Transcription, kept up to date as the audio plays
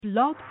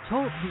Blog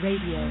Talk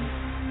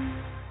Radio.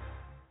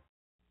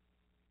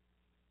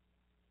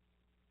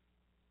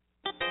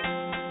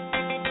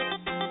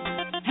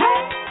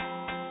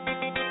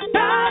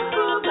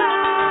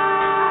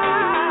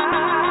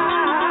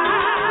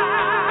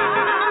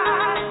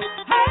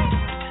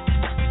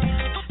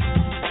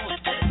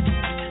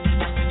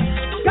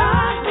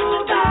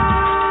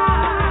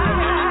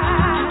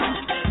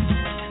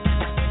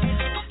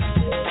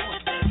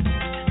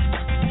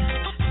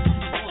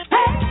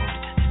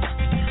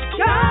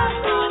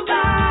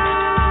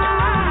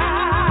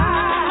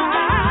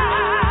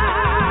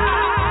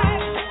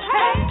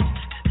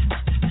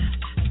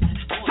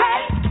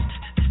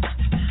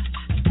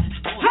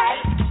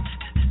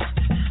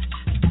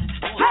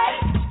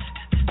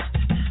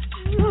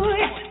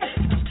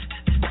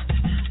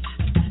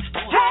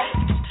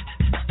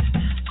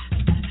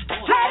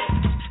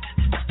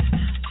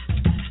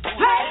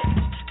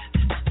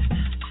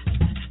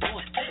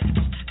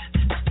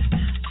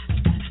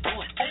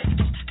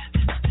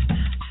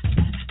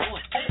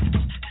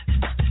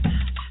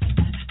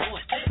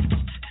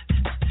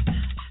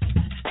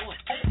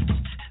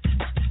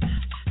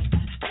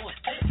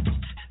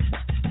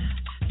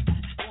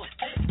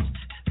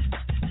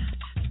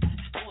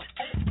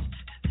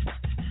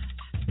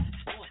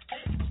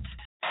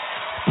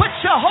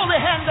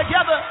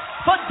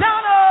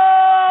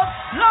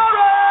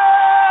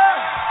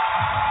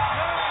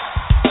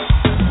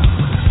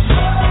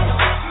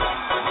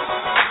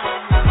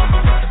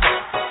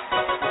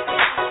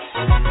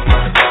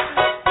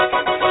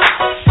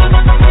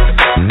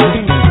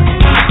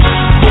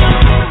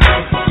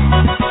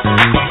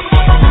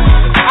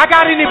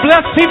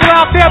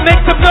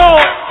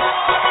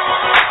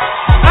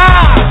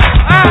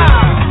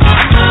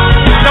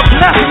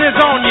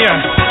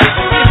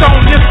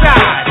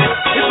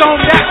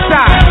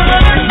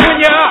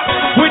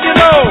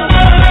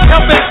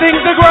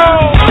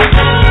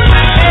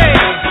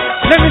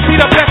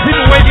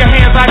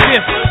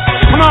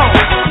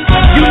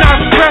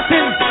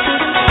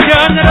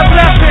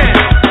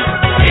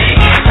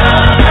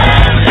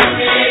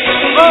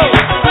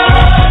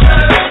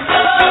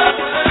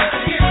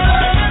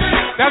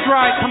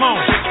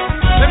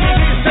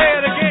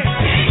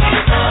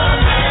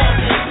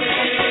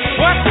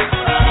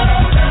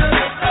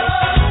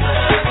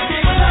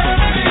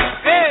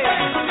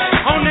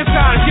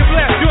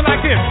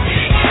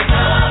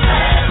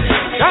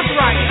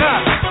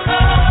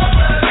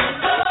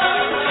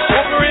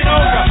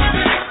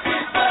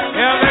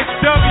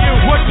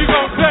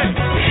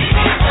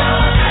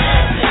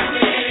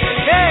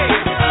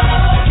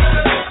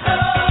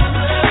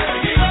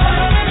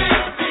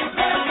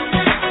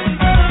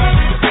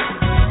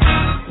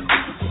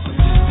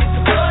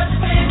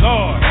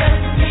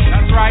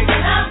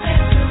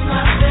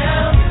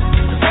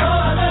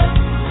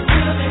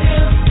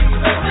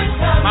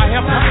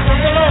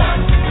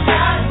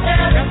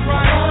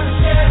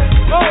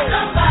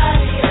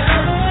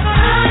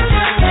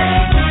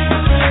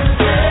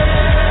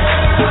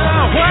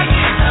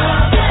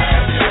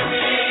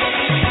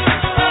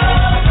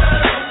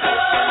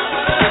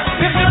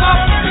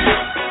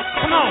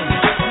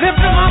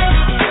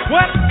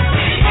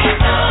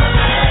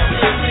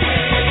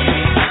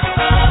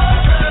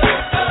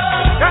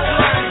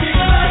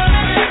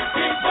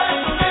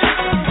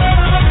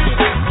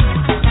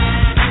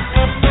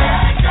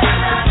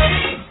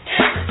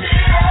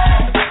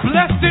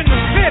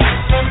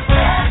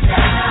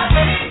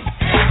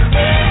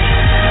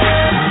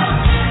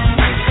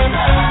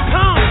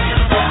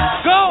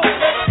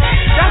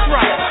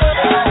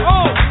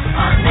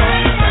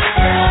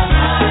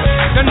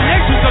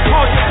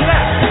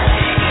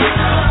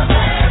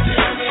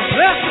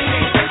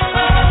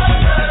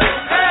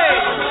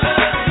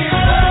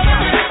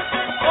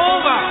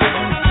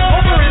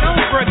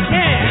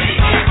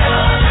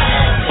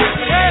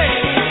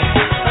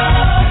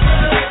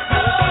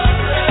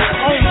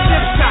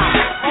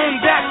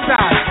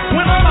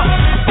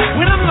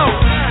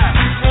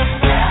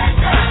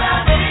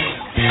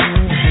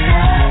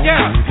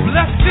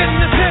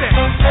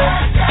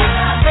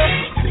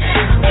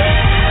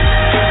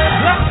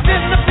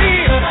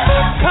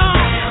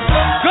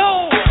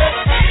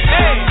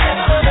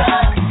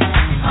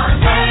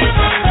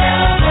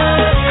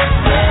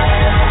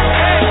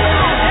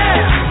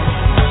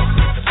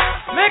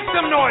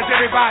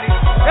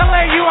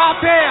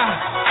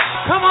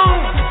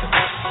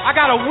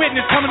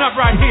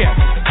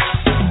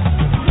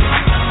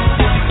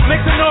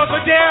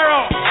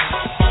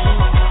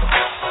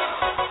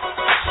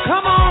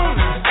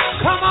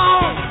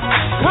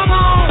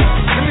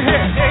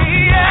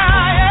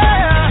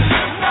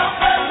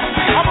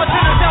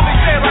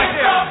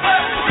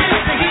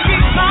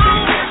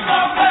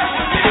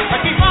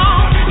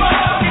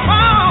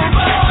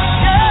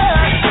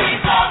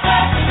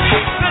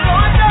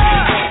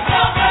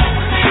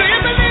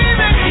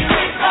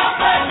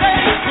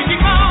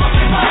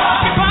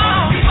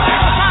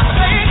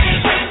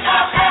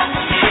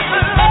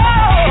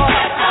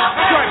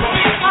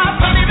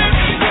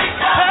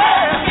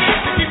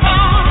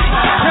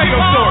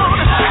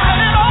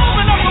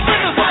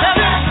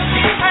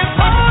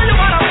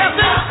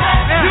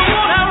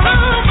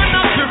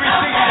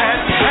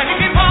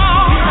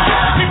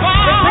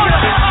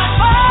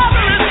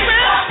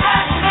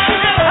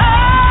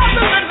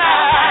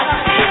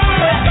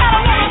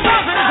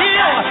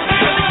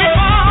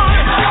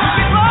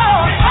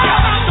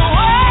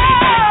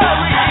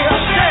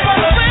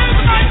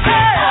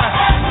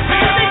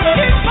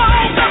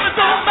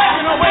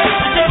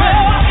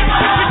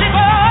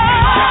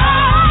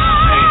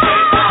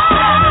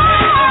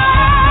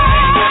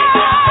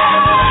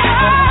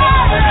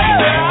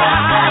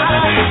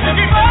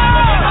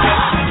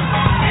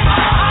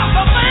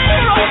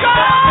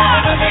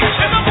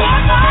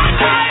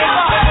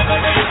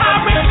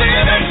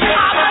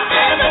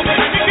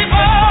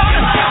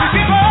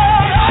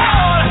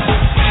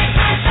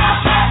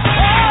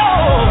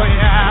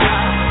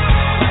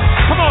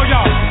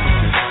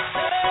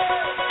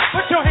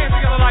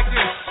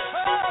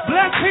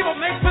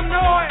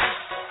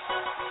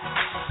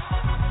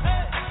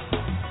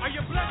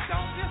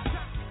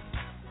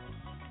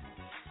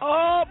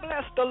 Oh,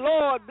 bless the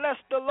Lord,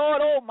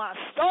 oh my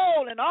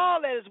soul, and all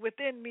that is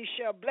within me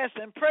shall bless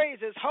and praise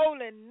his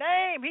holy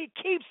name. He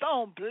keeps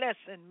on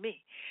blessing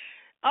me.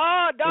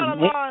 Donna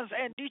Lawrence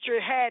and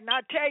Dietrich Haddon,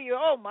 I tell you,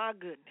 oh my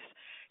goodness.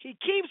 He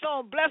keeps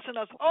on blessing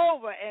us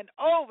over and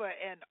over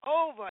and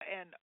over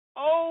and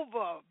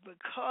over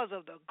because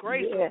of the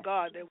grace of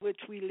God in which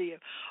we live.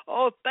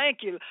 Oh,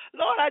 thank you.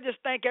 Lord, I just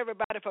thank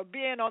everybody for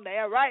being on the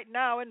air right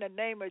now in the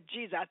name of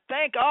Jesus. I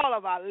thank all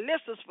of our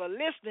listeners for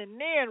listening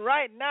in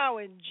right now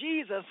in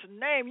Jesus'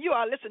 name. You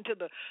are listening to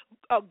the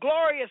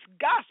Glorious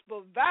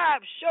Gospel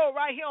Vibe Show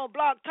right here on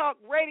Blog Talk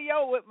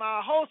Radio with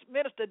my host,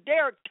 Minister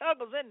Derrick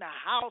Tuggle in the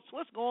house.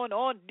 What's going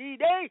on,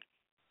 D-Day?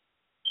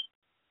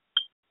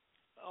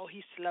 Oh,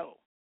 he's slow.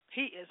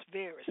 He is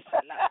very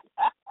slow.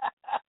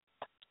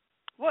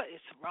 What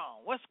is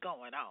wrong? What's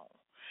going on?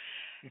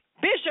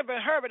 Bishop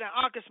Herbert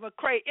Arkes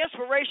McCray,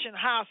 Inspiration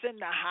House in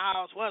the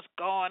house. What's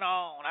going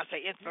on? I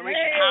say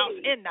Inspiration House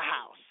in the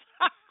house.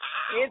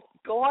 It's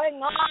going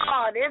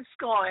on. It's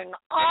going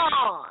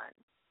on.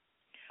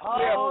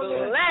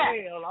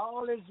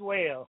 All is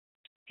well.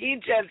 He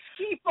just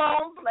keep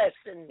on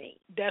blessing me.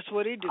 That's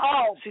what he do.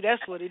 Oh. See,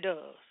 that's what he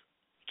does.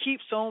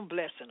 Keeps on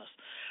blessing us.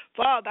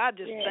 Father, I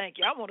just thank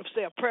you. I want to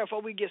say a prayer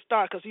before we get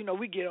started because,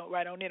 we get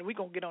right on in. We're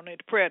going to get on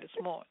into prayer this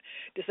morning,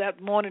 this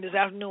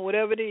afternoon,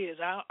 whatever it is.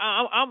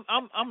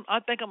 I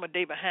think I'm a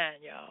day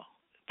behind, y'all.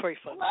 Pray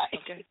for me,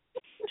 okay?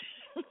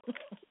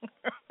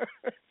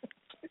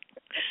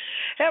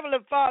 Heavenly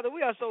Father,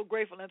 we are so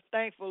grateful and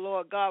thankful,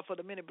 Lord God, for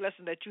the many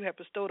blessings that you have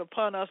bestowed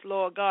upon us,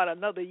 Lord God.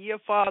 Another year,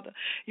 Father.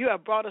 You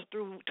have brought us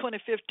through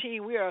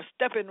 2015. We are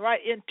stepping right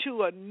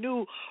into a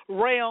new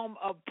realm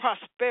of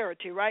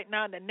prosperity right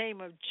now in the name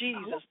of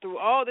Jesus through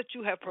all that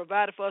you have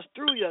provided for us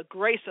through your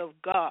grace of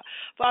God.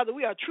 Father,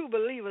 we are true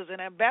believers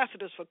and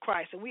ambassadors for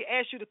Christ, and we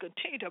ask you to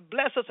continue to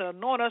bless us and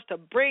anoint us to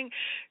bring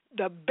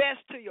the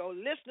best to your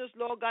listeners,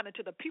 Lord God, and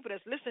to the people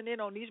that's listening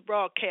in on these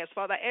broadcasts.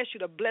 Father, I ask you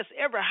to bless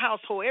every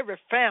household, every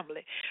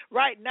family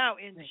right now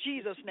in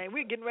Jesus' name.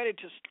 We're getting ready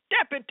to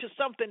step into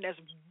something that's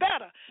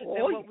better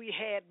than what we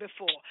had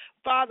before.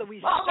 Father,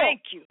 we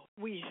thank you.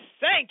 We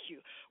thank you.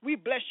 We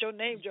bless your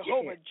name,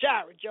 Jehovah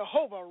Jireh,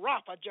 Jehovah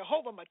Rapha,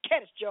 Jehovah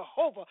Makedesh,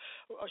 Jehovah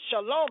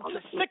Shalom,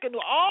 Tsikanu,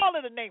 all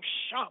of the names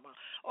Shammah.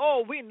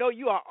 Oh, we know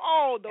you are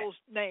all those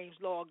names,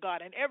 Lord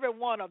God, and every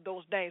one of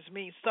those names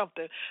means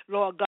something,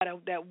 Lord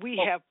God, that we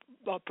have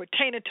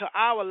pertaining to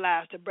our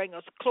lives to bring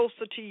us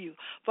closer to you.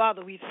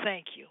 Father, we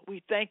thank you.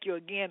 We thank you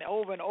again,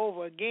 over and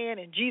over again.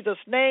 In Jesus'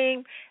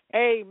 name,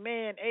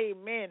 amen,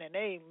 amen, and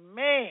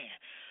amen.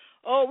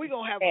 Oh, we're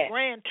going to have a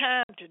grand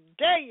time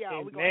today,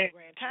 y'all. We're going to have a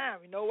grand time.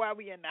 You know why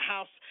we in the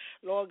house,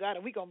 Lord God,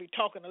 and we're going to be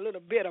talking a little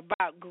bit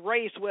about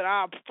grace with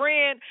our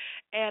friend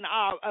and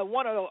our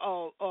one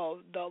of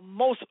the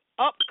most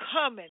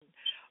upcoming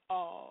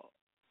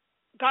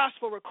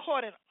gospel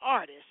recording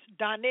artists,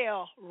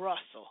 Donnell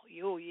Russell.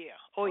 Oh, yeah.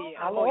 Oh, yeah.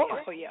 Oh,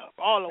 yeah. Oh,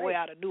 yeah. All the way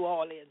out of New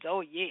Orleans.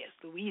 Oh, yes.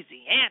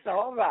 Louisiana.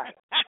 All right.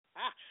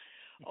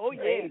 Oh,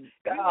 yeah.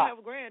 We're going to have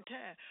a grand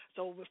time.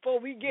 So before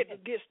we get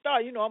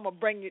started, I'm going to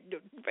bring you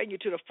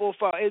to the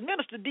forefront. Is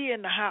Minister D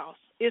in the house?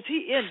 Is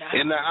he in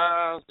the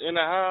house? In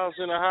the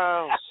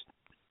house.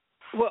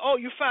 Well,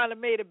 you finally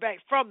made it back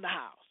from the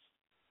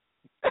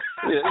house.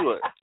 Yeah, look.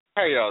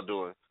 How y'all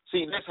doing?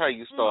 See, that's how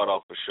you start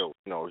off a show.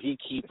 He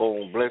keep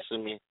on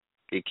blessing me.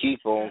 He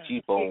keep on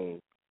keeping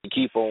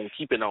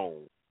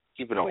on.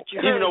 But you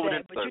heard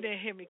that, but you didn't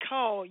hear me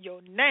call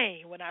your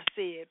name when I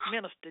said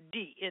Minister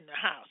D in the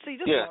house. See,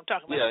 this is what I'm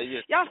talking about. Yeah.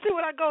 Y'all see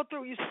what I go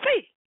through? You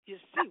see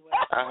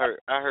what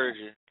I heard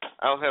you.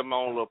 I'll have my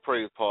own little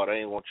praise part. I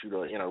ain't want you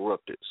to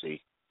interrupt it,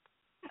 see.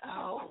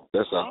 Oh.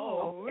 That's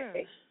all. Oh,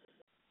 really?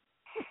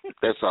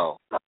 That's all.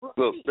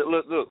 Look.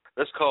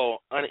 That's called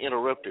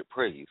uninterrupted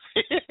praise.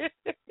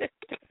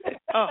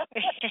 Oh.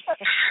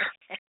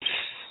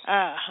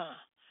 Uh-huh.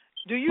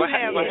 Do you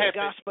have any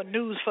gospel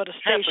news for the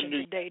station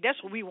today?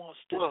 That's what we want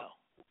to know.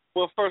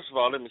 Well, first of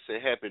all, let me say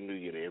Happy New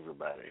Year to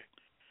everybody.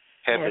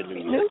 Happy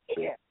New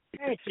Year.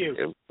 Thank you.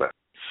 Everybody.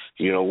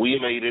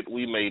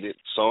 We made it.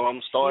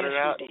 Some started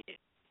out. Did.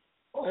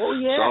 Oh,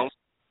 yeah.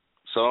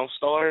 Some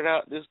started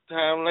out this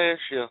time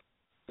last year,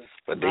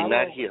 but they're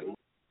not here.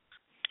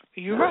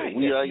 You're right.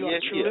 We are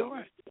yet here.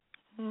 Right.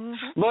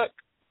 Mm-hmm. But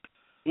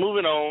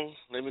moving on,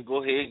 let me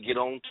go ahead and get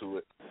on to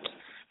it.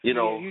 You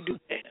do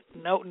that.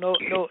 No.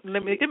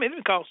 Let me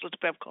call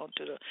Sister Peppercorn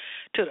to the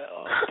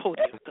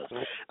podium because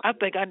I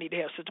think I need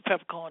to have Sister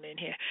Peppercorn in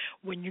here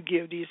when you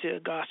give these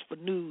gospel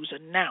news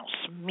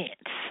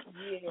announcements.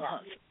 Yeah.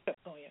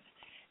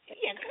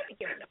 Yeah, let me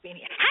get it up in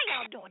here. How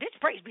y'all doing? This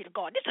praise be to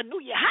God. This is a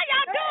new year. How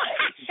y'all doing?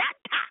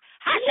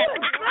 How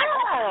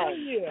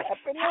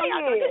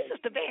y'all doing? This is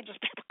Sista Vangelist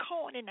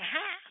Peppercorn in the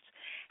house.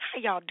 How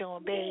y'all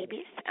doing,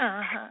 babies?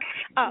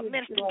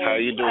 Minister D.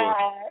 How you doing?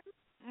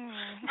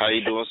 How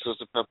you doing,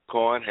 Sister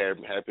Peppercorn?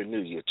 Happy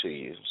New Year to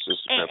you,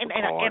 Sister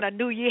Peppercorn. And a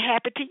New Year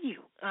happy to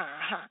you.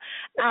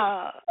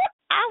 I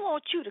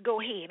want you to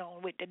go ahead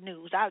on with the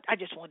news. I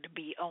just wanted to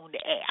be on the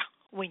air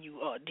when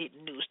you did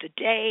the news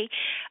today.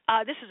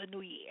 This is a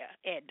new year,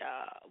 and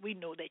we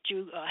know that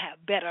you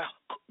have better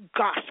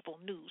gospel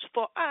news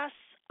for us,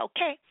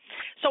 okay?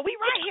 So we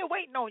right here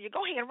waiting on you.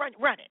 Go ahead and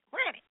run it.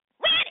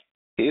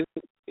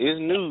 It's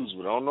news.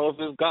 We don't know if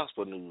it's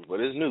gospel news, but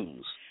it's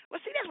news.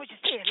 Well, see, that's what you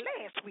said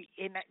last week,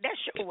 and that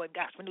sure wasn't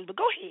gospel news. But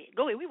go ahead.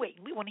 We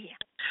waiting. We want to hear.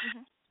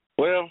 Mm-hmm.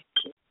 Well,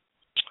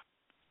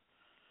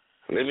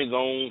 let me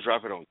go and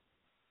drop it on.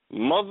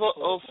 Mother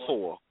of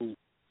four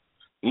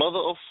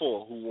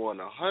who won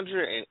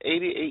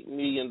 $188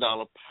 million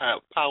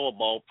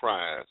Powerball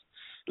prize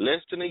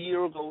less than a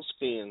year ago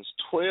spends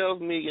 $12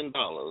 million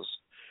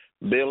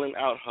bailing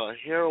out her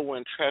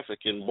heroin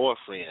trafficking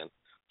boyfriend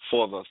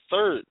for the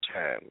third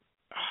time,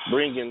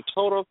 bringing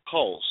total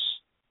costs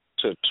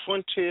to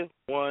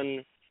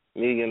 $21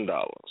 million.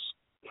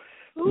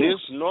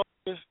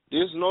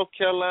 This North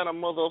Carolina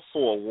mother of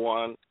four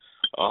won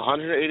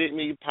 $188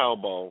 million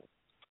Powerball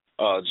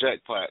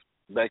jackpot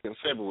back in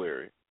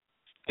February.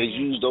 They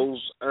used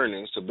those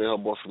earnings to bail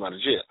her boyfriend out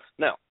of jail.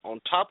 Now, on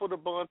top of the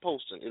bond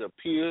posting, it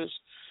appears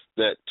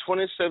that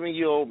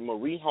 27-year-old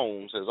Marie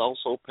Holmes has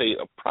also paid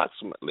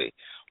approximately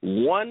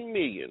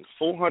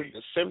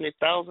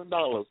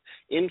 $1,470,000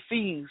 in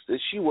fees that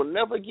she will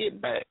never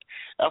get back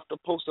after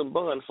posting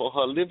bond for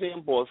her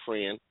live-in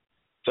boyfriend,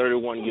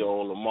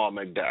 31-year-old Lamar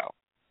McDowell.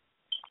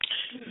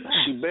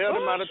 She bailed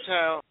him out of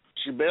town.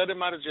 She bailed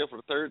him out of jail for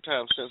the third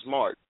time since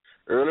March,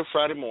 early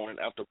Friday morning,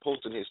 after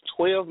posting his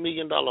 $12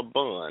 million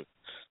bond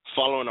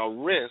following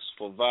arrest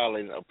for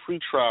violating a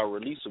pretrial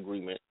release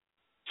agreement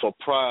for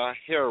prior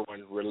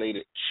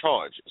heroin-related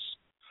charges,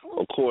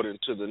 according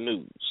to the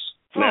news.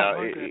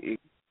 Now,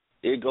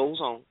 it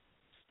goes on.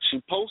 She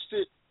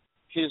posted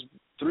his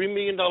 $3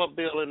 million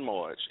bail in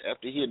March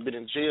after he had been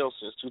in jail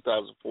since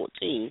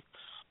 2014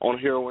 on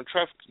heroin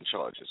trafficking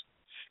charges.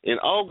 In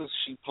August,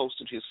 she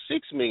posted his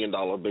 $6 million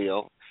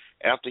bail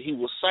after he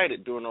was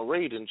cited during a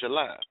raid in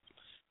July.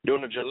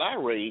 During the July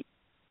raid,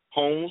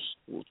 Holmes,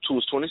 who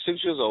was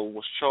 26 years old,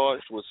 was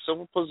charged with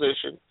civil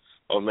possession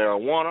of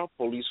marijuana.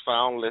 Police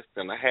found less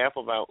than a half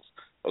of ounce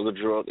of the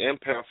drug and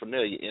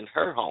paraphernalia in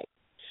her home.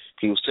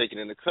 He was taken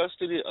into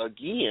custody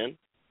again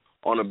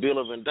on a bill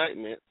of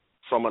indictment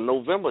from a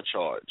November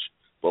charge,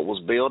 but was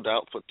bailed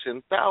out for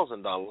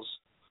 $10,000,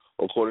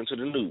 according to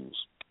the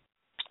news.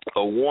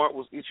 A warrant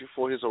was issued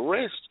for his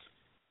arrest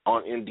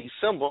in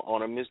December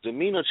on a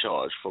misdemeanor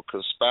charge for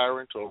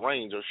conspiring to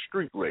arrange a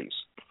street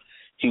race.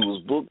 He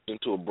was booked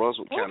into a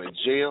Brunswick County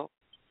jail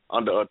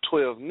under a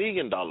 $12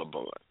 million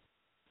bond.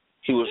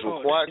 He was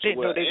required to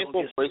wear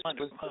ankle bracelets.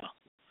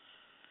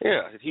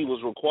 He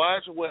was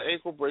required to wear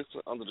ankle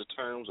bracelets under the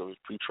terms of his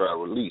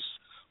pretrial release,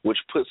 which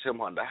puts him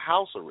under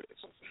house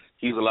arrest.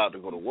 He's allowed to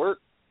go to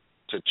work,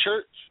 to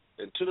church,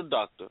 and to the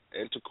doctor,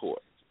 and to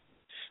court.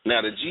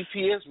 Now, the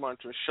GPS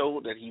monitoring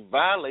showed that he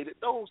violated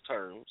those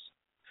terms,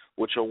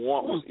 which a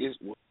warrant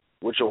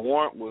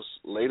was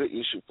later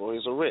issued for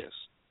his arrest.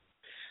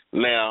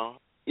 Now,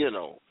 they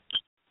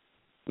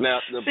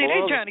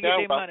trying to get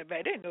their money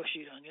back. They know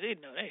she don't. They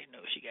know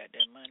she got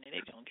that money.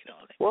 They gonna get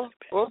all that money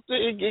back. Well,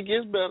 it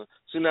gets better.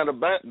 See, now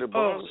the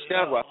bonds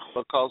skyrocket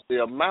because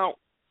the amount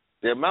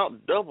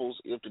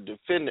doubles if the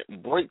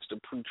defendant breaks the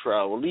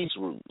pretrial release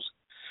rules.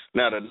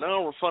 Now, the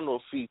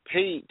non-refundable fee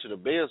paid to the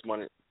bail's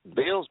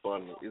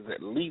bond is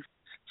at least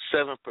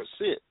 7%,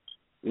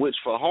 which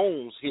for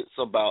Holmes hits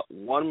about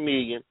 $1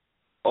 million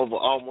over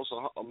almost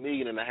 $1.5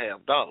 million.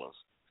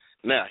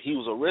 Now, he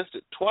was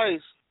arrested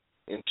twice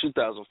in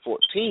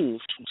 2014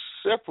 for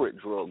separate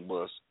drug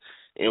busts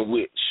in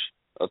which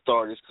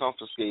authorities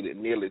confiscated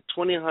nearly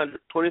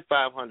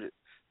 2,500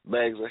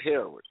 bags of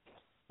heroin.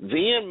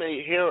 Then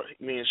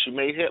she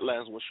made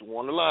headlines when she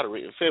won the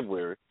lottery in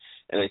February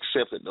and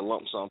accepted the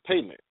lump sum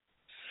payment.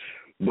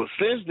 But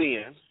since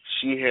then,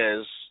 she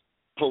has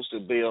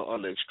posted bail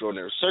under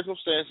extraordinary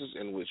circumstances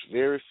in which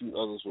very few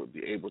others would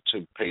be able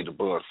to pay the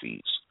bond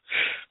fees.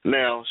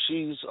 Now,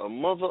 she's a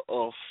mother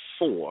of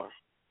four,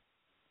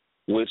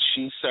 which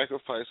she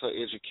sacrificed her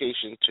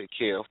education to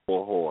care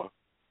for her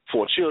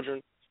 4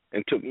 children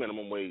and took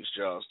minimum wage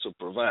jobs to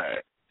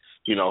provide.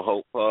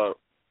 Her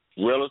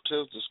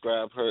relatives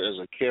describe her as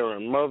a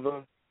caring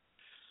mother,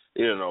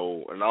 and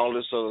all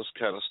this other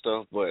kind of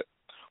stuff. But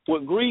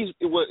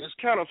it's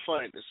kind of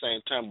funny at the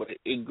same time, but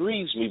it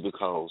grieves me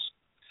because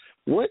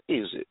what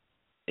is it,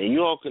 and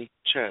you all can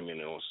chime in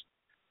on this,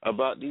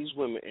 about these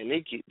women, and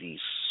they get these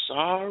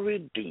sorry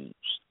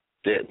dudes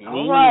that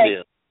mean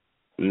them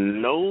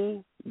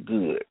no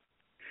good.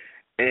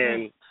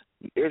 And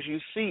as you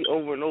see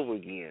over and over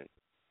again,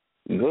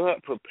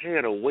 God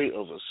prepared a way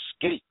of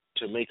escape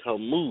to make her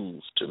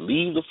move, to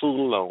leave the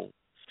fool alone,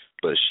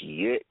 but she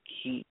yet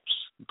keeps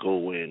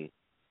going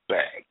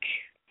back.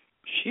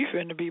 She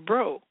finna be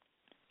broke.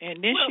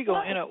 And then she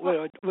gonna end up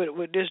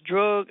with this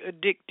drug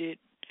addicted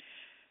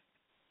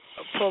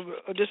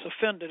this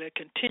offender that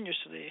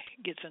continuously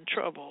gets in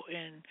trouble,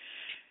 and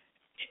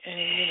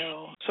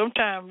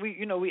sometimes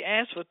we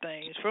ask for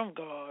things from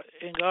God,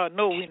 and God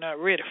knows we're not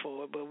ready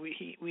for it, but we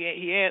keep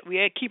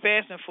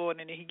asking for it,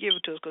 and then He give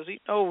it to us because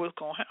He knows what's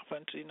gonna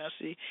happen.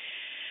 See,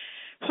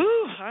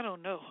 Whew, I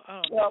don't know.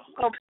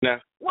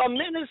 Well,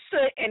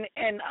 minister and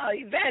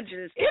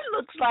evangelist, it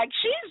looks like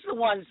she's the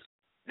one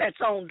that's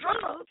on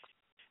drugs.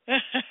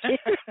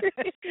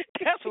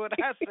 That's what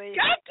I say.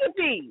 Got to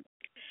be.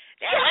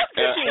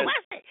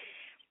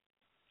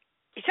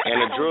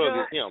 And the drug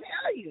is him.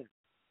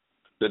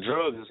 The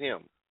drug is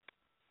him.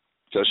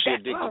 So she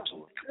addicted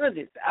to it.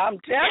 Goodness, I'm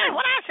telling you. That's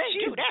what I say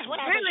too. That's what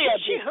really I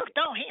say. She hooked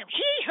on him.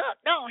 She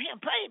hooked on him.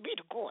 Praise be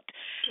to God.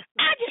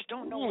 I just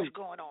don't know what's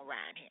going on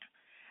around here.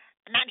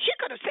 Now she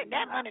could have sent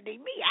that money to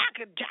me. I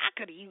could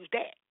have used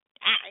that.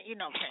 You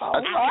know what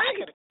I'm saying? I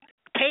could have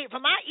paid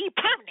for my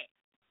e-permanent.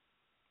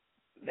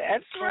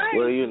 That's right.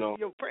 Well, you know.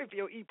 You'll pray for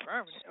your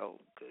e-permanent. Oh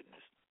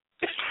goodness.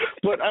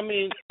 But I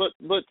mean, but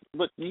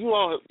you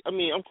all. I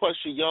mean, I'm quite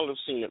sure y'all have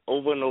seen it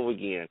over and over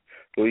again,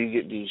 where you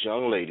get these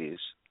young ladies,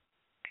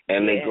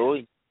 and they go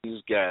to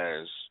these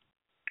guys,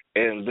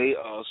 and they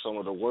are some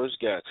of the worst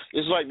guys.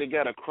 It's like they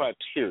got a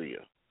criteria.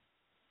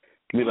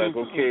 Be like,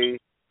 okay,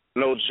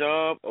 no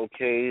job,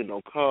 okay,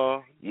 no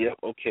car, yep,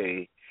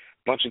 okay,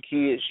 bunch of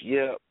kids,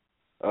 yep,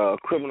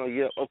 criminal,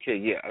 yep, okay,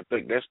 yeah, I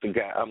think that's the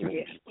guy I'm going to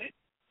get with.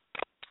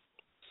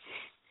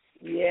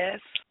 Yes.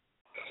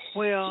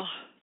 Well,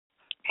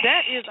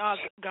 that is our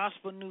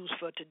gospel news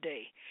for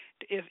today.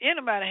 If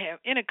anybody have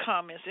any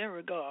comments in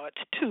regards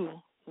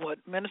to what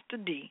Minister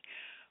D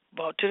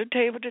brought to the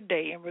table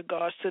today in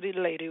regards to the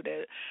lady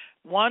that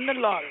won the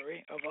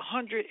lottery of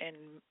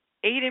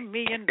 $180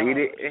 million,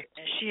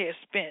 and she has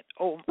spent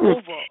over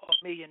 $1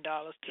 million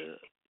to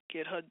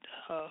get her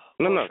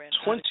boyfriend.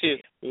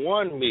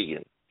 $21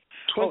 million.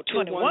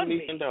 $21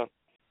 million.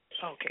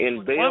 Okay.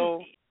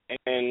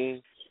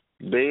 In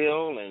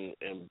bail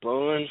and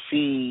bond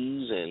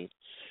fees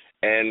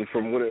and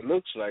from what it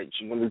looks like,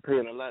 she's going to be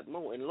paying a lot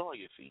more in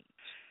lawyer fees.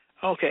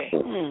 Okay.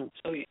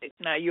 So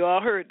now you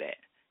all heard that.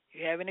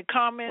 You have any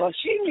comments? Well,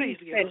 she please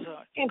needs give us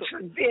an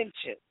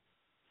intervention.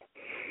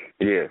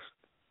 Yes.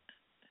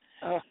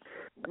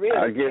 Really?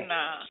 I guess.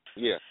 Nah.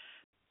 Yeah.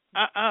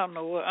 I don't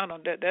know what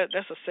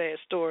that's a sad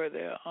story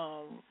there.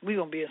 We're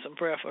gonna be in some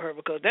prayer for her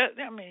because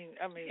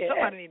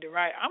somebody need to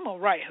write. I'm gonna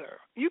write her.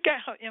 You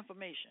got her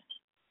information.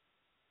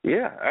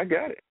 Yeah, I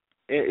got it.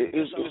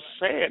 It's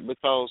sad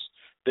because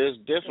there's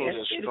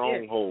definitely a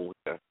stronghold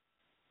here.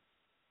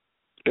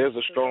 There's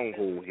a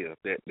stronghold here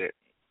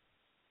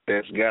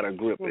that's got a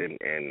grip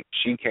and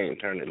she can't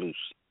turn it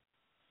loose.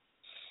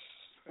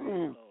 I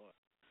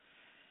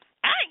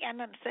ain't got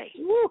nothing to say.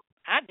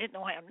 I just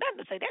don't have nothing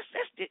to say. That's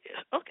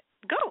okay.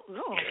 Go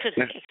on to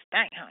the next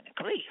thing, honey.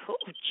 Please. Oh,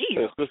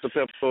 Jesus. Sista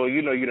Peppercorn,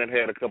 you know you done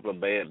had a couple of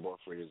bad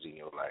boyfriends in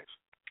your life.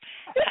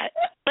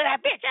 But I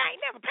bet you I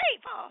ain't never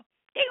paid for them.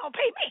 They gonna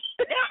pay me.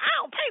 I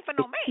don't pay for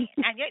no man.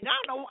 And I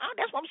don't know.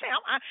 That's what I'm saying.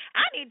 I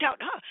need to talk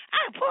to her.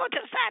 I pull her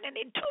to the side and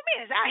in 2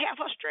 minutes I have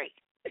her straight.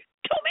 2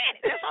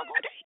 minutes. That's all I'm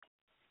gonna take.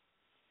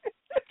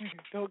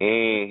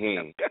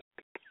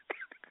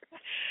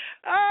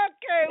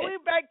 Okay, we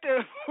back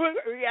to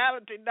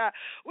reality now.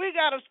 We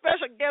got a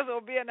special guest will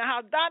be in the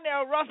house,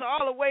 Donnell Russell,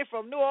 all the way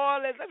from New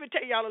Orleans. Let me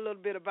tell y'all a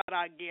little bit about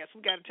our guest.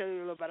 We got to tell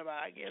you a little bit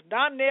about our guest.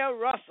 Donnell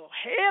Russell,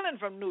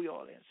 hailing from New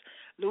Orleans,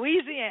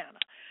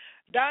 Louisiana.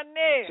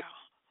 Donnell,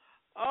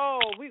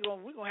 we're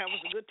gonna have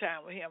us a good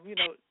time with him. You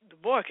know, the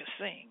boy can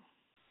sing.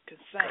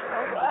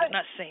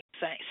 Not sing,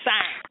 sing.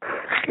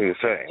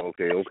 Sing.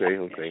 Okay.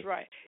 That's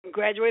right.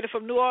 Graduated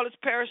from New Orleans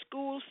Parish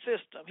School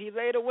System. He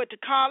later went to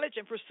college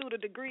and pursued a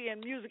degree in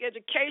music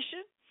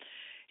education.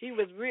 He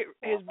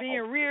is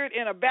being reared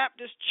in a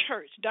Baptist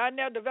church.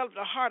 Donnell developed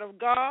a heart of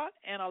God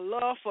and a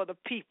love for the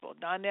people.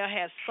 Donnell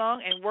has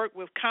sung and worked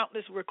with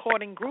countless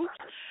recording groups,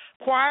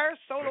 choirs,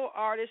 solo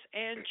artists,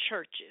 and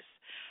churches.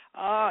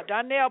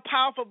 Donnell,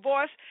 powerful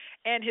voice,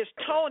 and his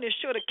tone is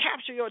sure to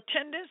capture your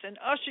attendance and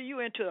usher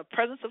you into the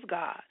presence of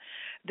God.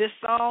 This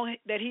song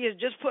that he has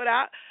just put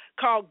out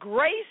called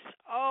Grace,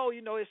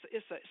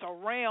 it's a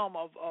realm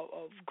of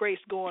grace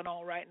going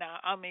on right now.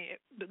 I mean,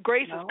 the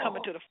grace is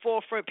coming to the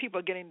forefront.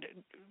 People are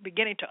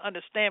beginning to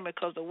understand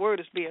because the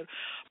word is being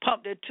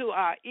pumped into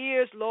our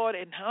ears, Lord,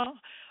 and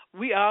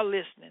we are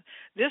listening.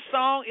 This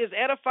song is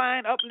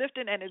edifying,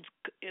 uplifting, and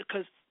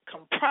it's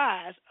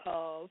comprised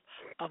of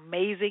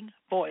amazing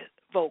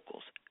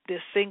vocals.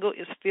 This single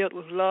is filled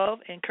with love,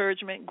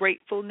 encouragement,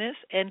 gratefulness,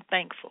 and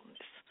thankfulness.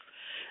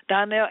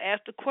 Donnell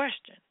asked the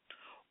question,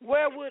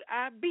 where would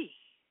I be?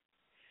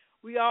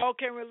 We all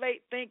can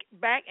relate, think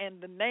back,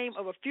 and the name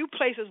of a few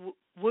places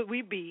would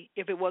we be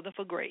if it wasn't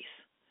for grace.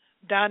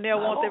 Donnell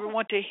wants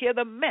everyone to hear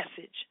the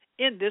message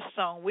in this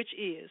song, which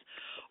is,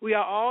 we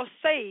are all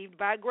saved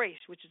by grace,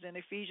 which is in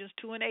Ephesians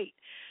 2:8.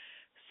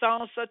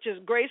 Songs such as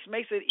Grace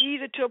makes it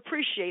easy to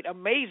appreciate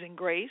amazing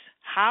grace,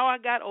 how I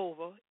got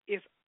over,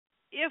 if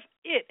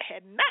it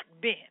had not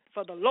been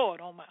for the Lord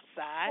on my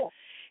side.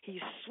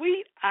 He's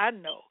sweet, I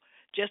know,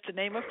 just to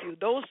name a few.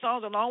 Those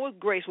songs, along with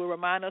Grace, will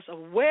remind us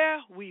of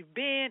where we've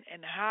been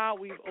and how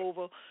we've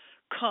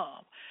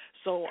overcome.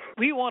 So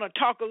we want to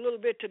talk a little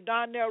bit to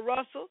Donnell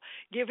Russell,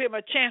 give him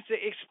a chance to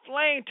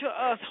explain to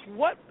us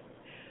what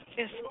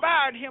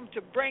inspired him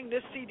to bring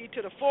this CD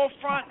to the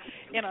forefront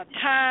in a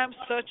time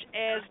such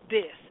as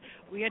this.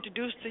 we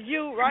introduce to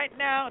you right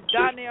now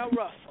Donnell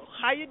Russell.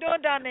 How you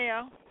doing,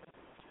 Donnell?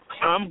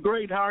 I'm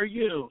great. How are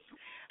you?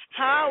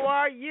 How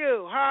are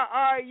you? How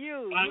are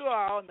you? You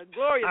are on the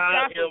Glorious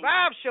Gospel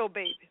Vibe Show,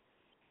 baby.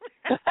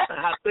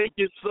 Thank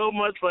you so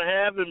much for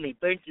having me.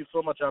 Thank you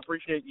so much. I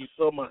appreciate you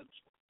so much.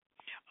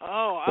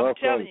 Oh, I'm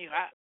telling you,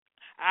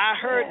 I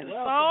heard the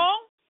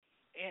song,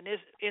 and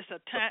it's a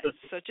time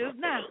such as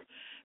now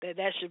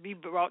that should be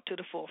brought to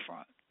the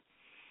forefront.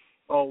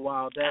 Oh,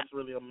 wow. That's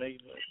really amazing.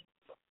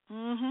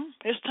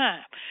 It's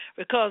time.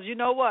 Because you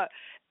know what?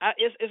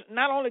 It's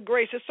not only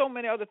grace. There's so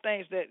many other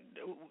things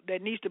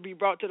that needs to be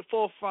brought to the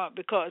forefront.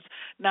 Because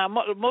now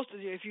most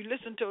of you, if you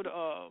listen to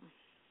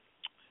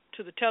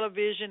the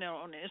television and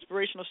on the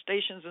inspirational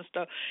stations and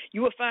stuff,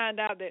 you will find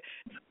out that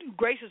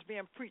grace is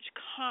being preached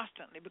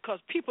constantly because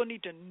people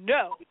need to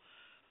know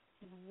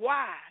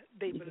why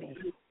they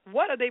believe.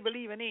 What are they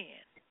believing in?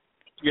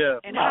 Yeah.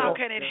 And how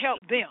can it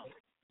help them?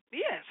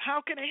 Yes,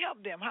 how can it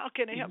help them? How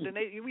can it help them?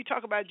 We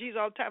talk about Jesus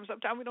all the time.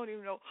 Sometimes we don't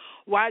even know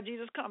why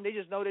Jesus come. They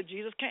just know that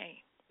Jesus came.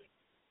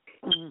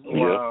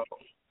 Wow.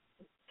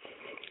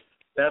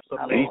 That's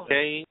amazing. He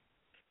came.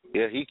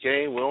 Yeah, he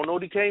came. We don't know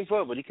what he came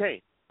for, but he came.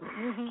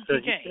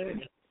 He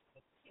came.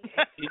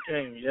 He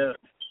came, yeah.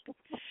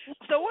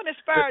 So what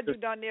inspired you,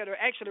 Donnell, to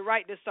actually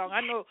write this song?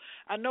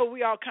 I know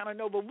we all kind of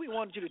know, but we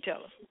wanted you to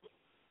tell us.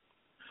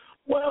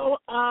 Well,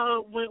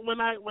 when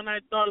I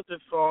thought of this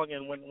song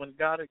and when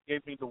God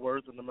gave me the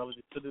words and the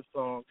melody to this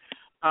song,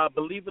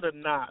 believe it or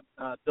not,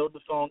 though the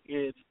song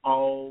is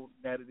all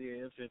that it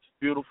is, it's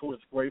beautiful,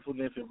 it's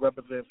gratefulness, it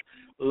represents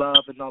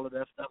love and all of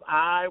that stuff.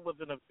 I was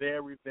in a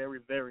very, very,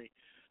 very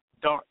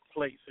dark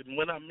place. And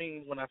when I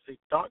say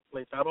dark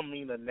place, I don't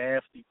mean a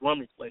nasty,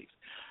 gloomy place.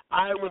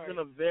 I was in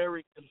a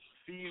very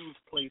confused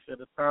place at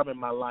a time in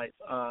my life,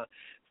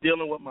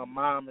 dealing with my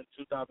mom in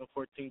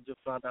 2014, just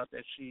found out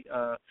that she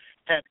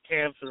had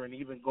cancer, and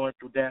even going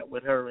through that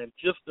with her, and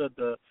just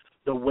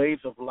the ways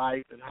of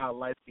life and how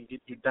life can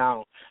get you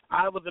down.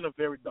 I was in a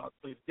very dark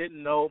place,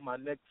 didn't know my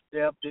next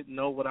step, didn't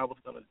know what I was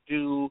going to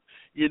do,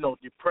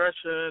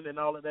 depression and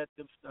all of that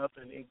good stuff.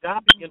 And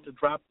God began to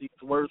drop these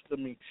words to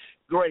me,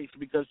 grace,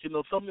 because,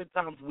 so many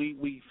times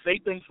we say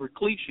things for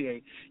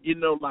cliche,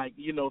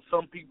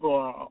 some people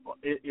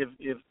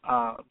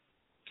are,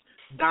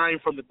 dying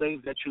from the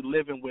things that you're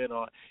living with,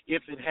 or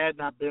if it had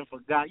not been for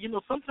God.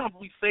 Sometimes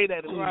we say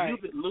that and we use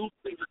it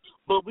loosely,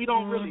 but we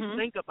don't really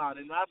think about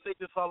it. And I say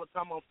this all the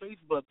time on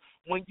Facebook.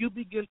 When you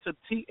begin to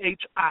THINK,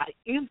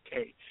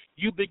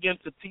 you begin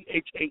to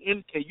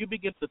THANK, you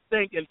begin to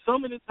think. And so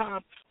many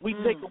times we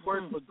take a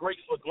word for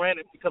grace for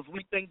granted because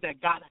we think that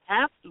God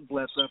has to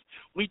bless us.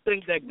 We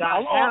think that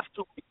God has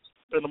to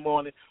in the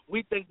morning.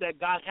 We think that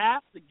God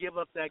has to give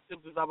us the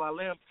activities of our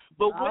limbs.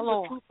 But when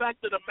the true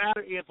fact of the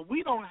matter is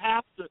He don't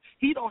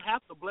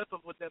have to bless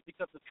us with that,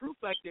 because the true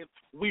fact is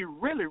we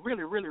really,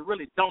 really, really,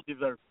 really don't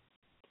deserve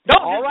it.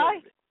 All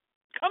right.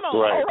 Come on.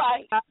 Right. All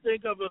right. I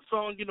think of a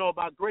song,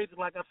 about grace, and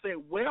like I said,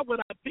 where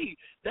would I be?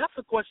 That's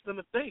a question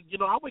to think.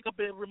 I wake up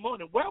every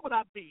morning. Where would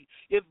I be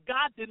if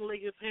God didn't lay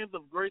His hands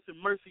of grace and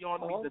mercy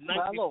on me the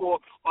night before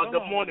or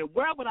the morning?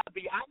 Where would I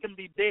be? I can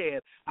be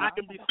dead. I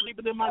can be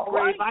sleeping in my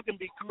grave. I can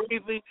be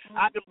crazy.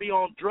 I can be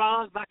on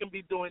drugs. I can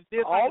be doing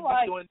this. I can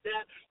be doing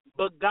that.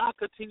 But God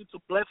continued to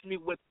bless me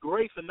with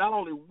grace, and not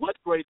only with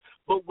grace,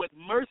 but with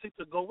mercy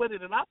to go with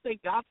it. And I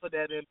thank God for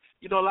that. And,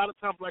 a lot of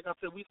times, like I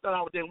said, we start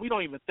out with that, and we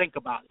don't even think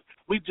about it.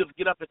 We just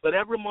get up. But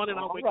every morning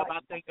I wake up, I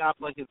thank God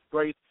for His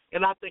grace,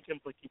 and I thank Him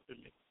for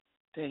keeping me.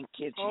 Thank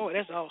you, Jesus. Oh,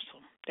 that's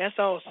awesome. That's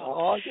awesome.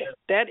 Oh, yeah.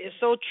 That is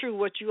so true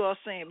what you are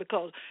saying,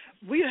 because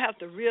we have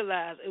to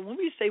realize, when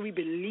we say we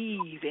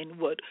believe in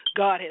what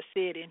God has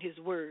said in His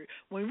Word,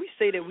 when we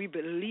say that we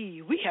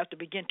believe, we have to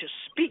begin to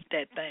speak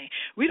that thing.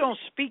 We don't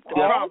speak the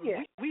problem.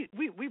 Yeah.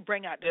 We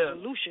bring out the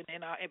solution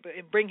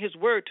and bring His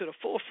Word to the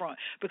forefront,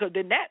 because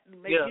then that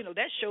makes,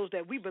 that shows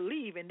that we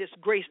believe in this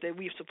grace that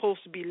we're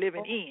supposed to be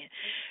living in.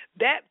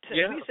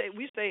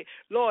 We say,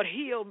 Lord,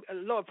 heal,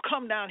 Lord,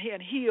 come down here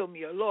and heal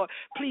me, or Lord,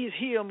 please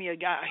heal me,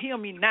 God, heal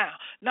me now.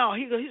 No,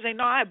 he say,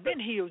 no, I've been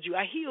healed you.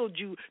 I healed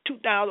you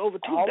over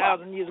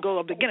 2,000 years ago,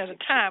 at the beginning of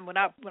the time when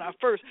I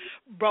first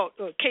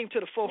came to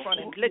the forefront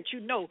and let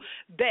you know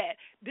that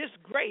this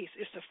grace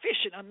is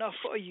sufficient enough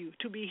for you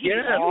to be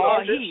healed. You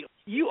are healed.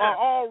 You are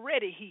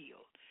already healed.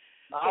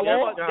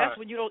 That's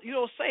when you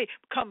don't say,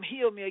 come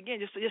heal me again.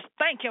 Just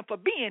thank Him for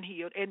being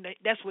healed, and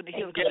that's when the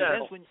healing comes.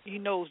 That's when He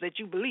knows that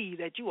you believe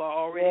that you are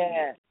already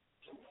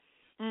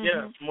healed.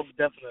 Yeah, most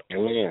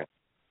definitely. Yeah.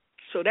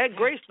 So that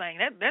grace thing,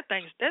 that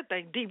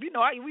thing deep.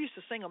 We used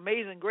to sing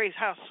 "Amazing Grace,"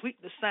 how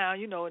sweet the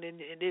sound, and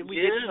then we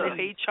did the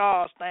Hey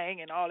Charles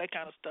thing and all that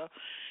kind of stuff.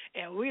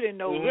 And we didn't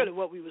know really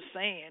what we were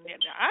saying. And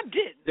I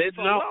didn't.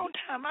 For a long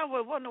time, I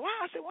would wonder why.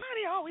 I said, why are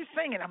they always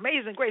singing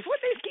Amazing Grace? What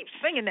they keep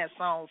singing that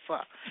song for?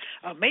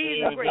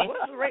 Amazing Grace.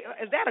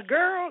 Is that a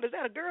girl? Is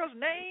that a girl's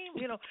name?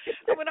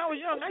 When I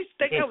was young, I used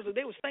to think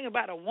they were singing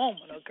about a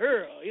woman, a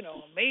girl,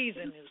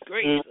 Amazing is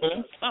Grace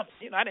or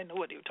something. I didn't know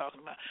what they were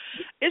talking about.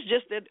 It's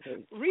just that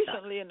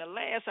recently in the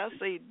last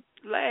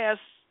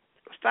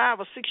 5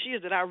 or 6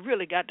 years that I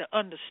really got the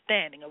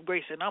understanding of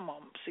grace, and I'm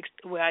on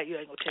 60. Well, you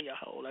ain't gonna tell you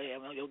how old I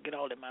am. I'm gonna get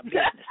all in my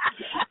business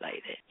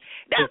like that.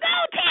 No, go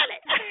tell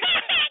it. Go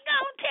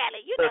tell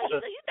it. You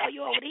know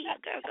you over here,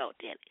 girl. Go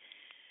tell it.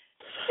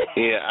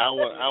 Yeah, I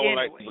would Anyway.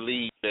 like to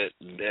believe that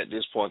at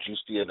this point you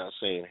still not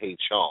saying, "Hey,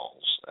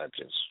 Charles." I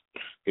just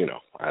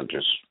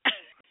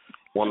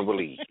want to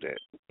believe that.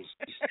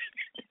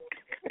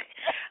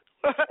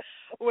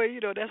 Well,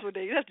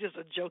 that's just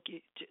a joke.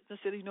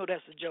 That's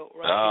a joke,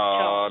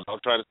 right?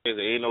 Don't try to say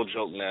there ain't no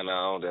joke now.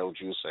 No, that's what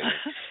you saying.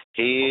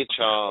 Hey,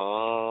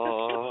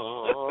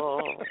 Charles.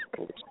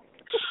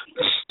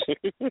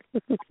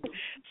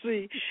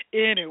 See,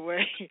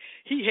 anyway,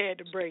 he had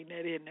to bring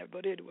that in there.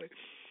 But anyway,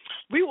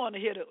 we want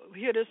to hear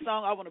this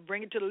song. I want to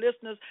bring it to the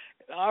listeners.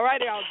 All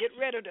right, y'all, get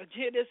ready to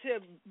hear this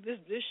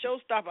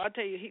showstopper. I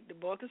tell you, the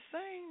boy can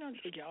sing.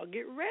 Y'all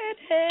get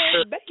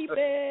ready,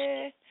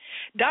 baby.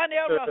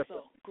 Donnell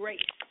Russell,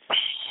 great.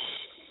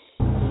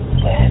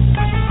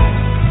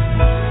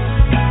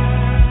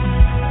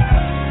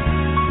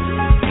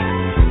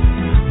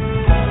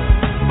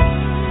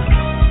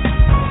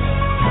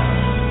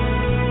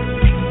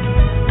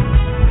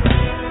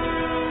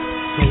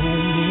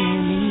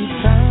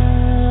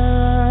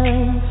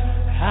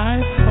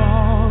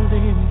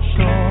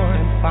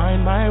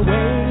 My way,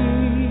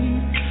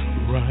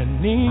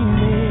 running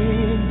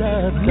in the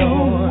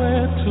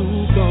nowhere to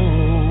go,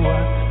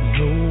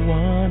 no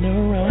one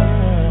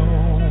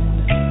around,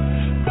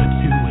 but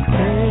you were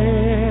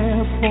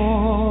there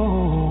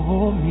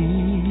for me,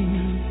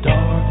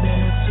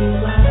 darkness to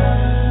light,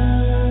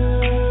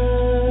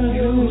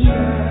 you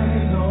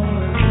shine on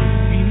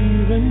me,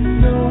 even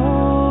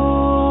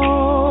though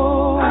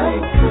I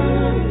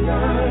could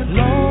not,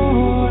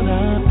 Lord, I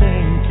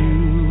thank you,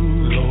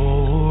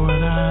 Lord,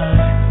 I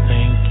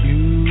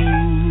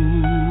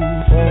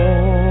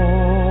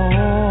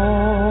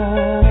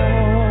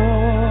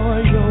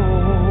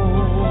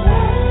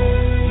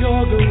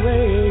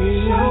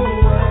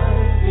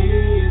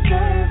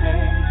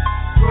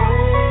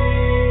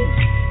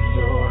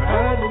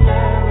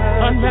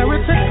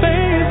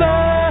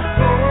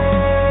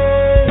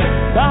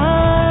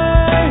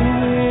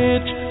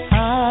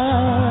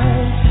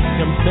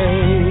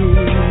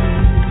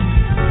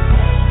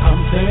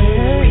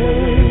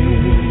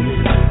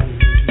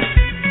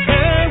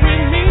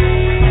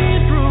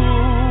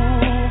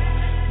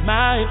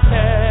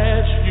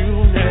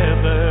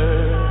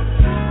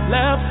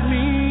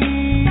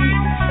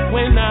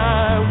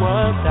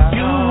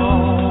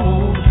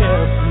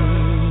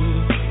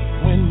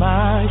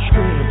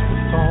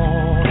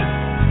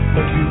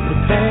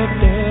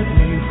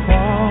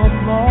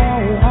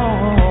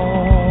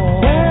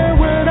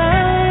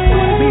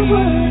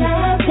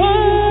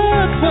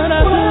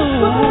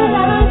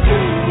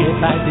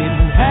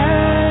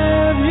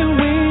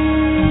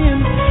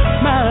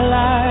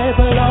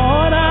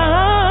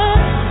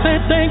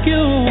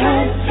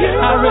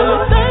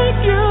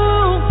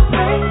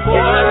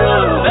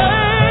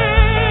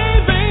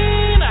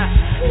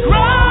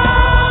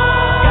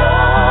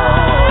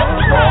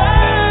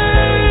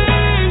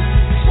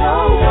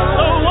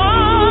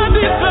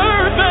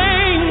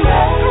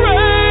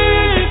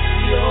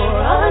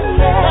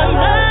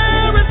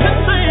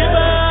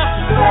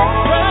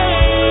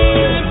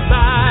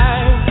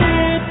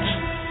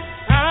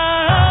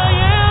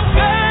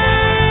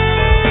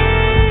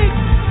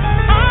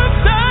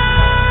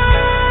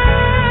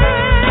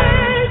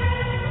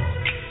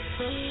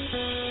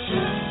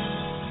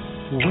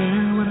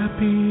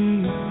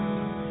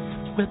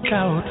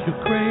without your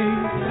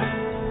grace?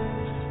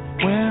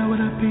 Where would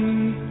I be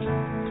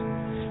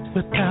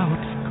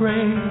without your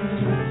grace?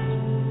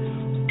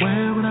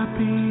 Where would I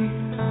be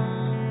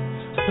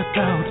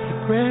without your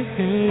grace?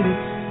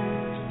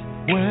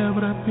 Where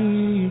would I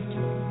be?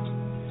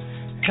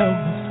 Help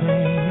me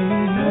sing.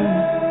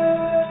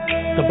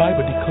 The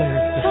Bible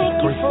declares that His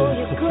grace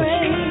is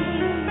sufficient.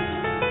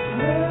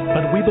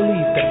 But we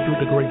believe that through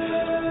the grace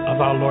of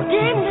our Lord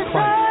Jesus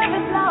Christ,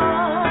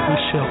 we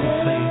shall be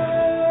saved.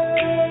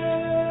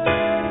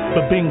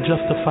 But being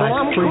justified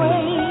freely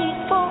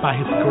by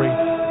His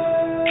grace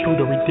through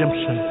the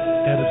redemption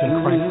that is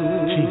in Christ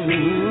Jesus.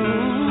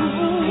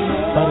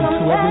 But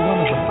unto every one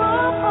of us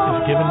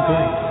is given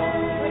grace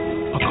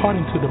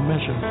according to the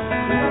measure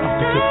of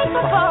the gift of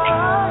Christ.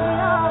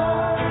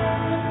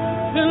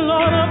 And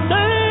Lord, I'm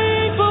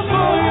thankful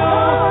for you.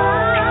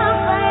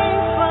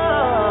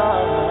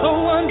 So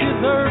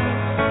undeserved.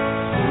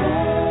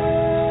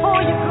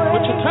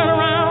 Would you turn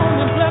around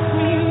and bless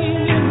me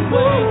in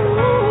ways?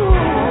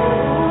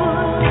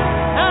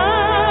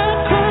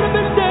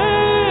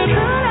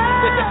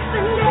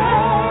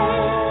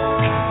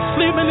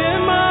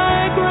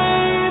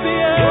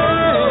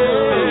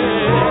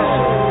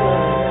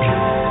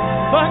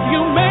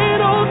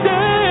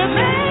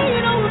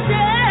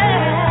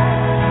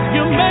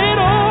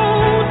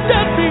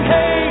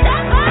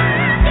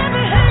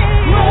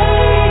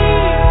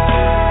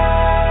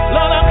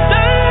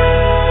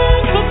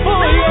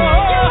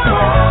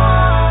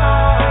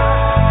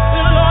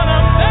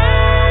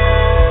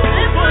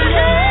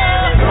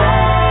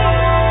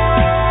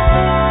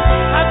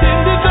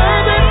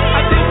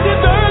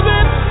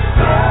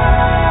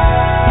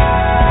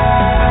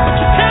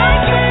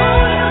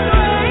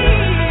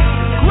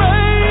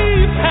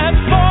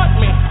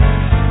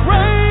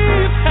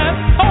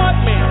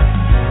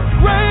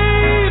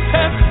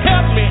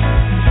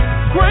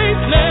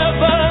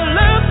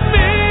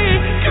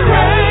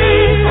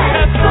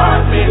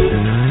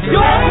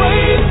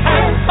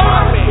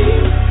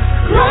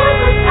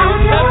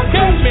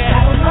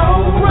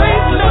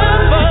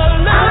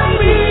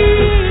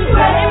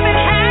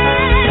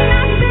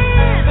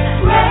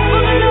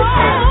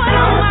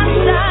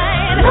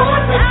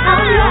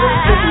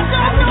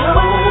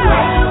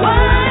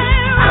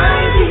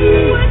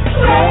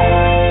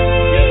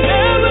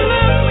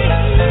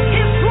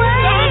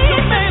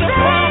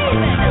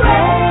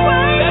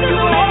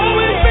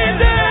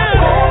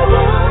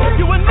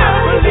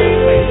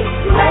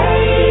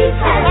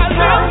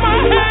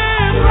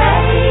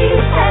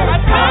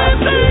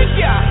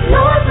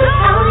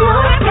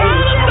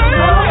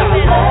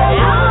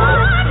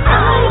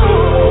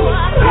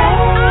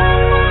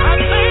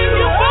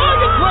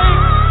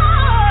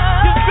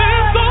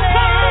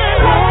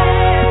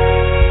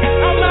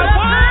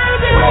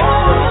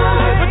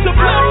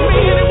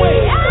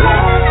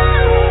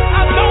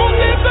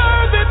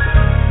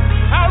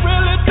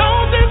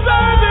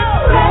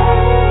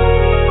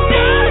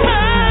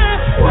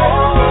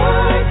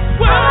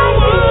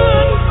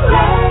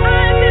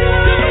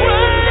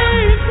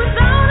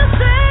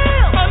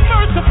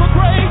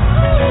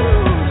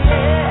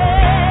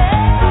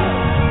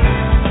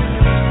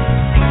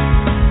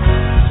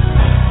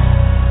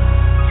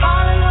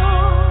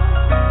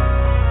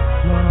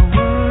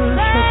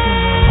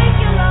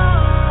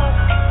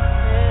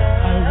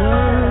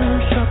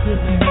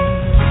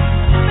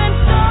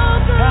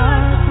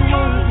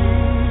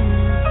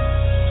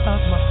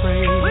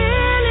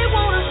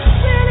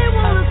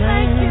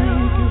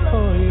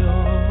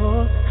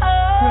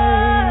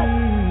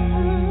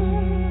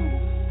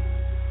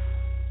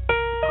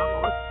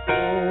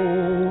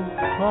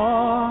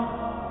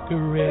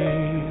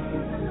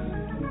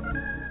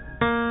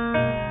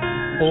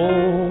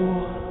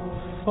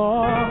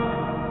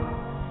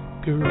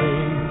 grace.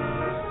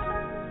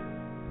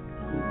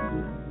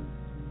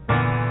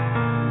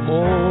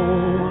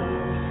 Oh,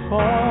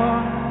 for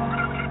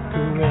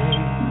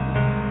grace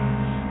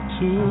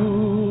to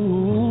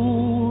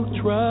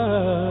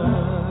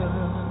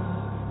trust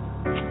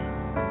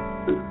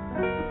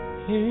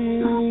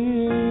Him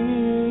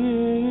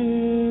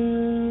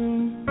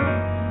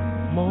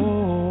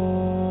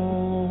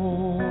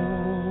more,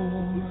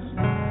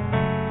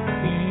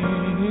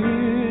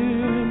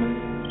 Him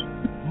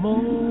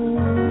more.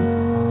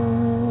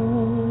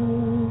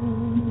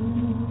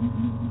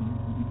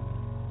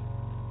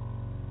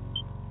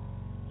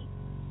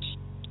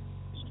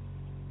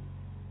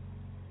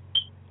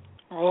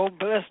 Oh,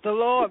 bless the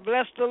Lord.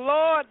 Bless the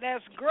Lord.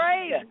 That's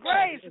grace,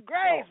 grace,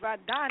 grace by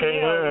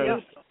Donnell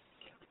Russell.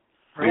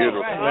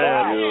 Beautiful.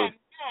 Right.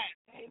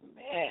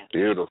 Amen.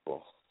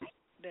 Beautiful.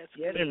 That's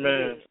Yes, good.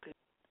 Amen. That's good.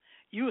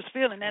 You was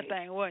feeling that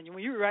thing, wasn't you?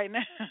 When you were right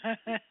now.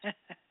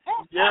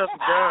 Yes,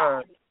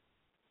 God.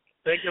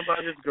 Thank you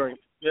about His grace.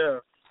 Yeah.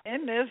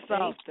 Isn't there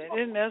something?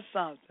 Isn't there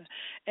something?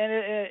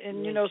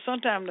 And you know,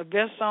 sometimes the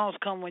best songs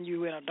come when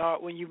you in a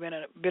dark, when you've been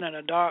in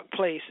a dark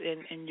place,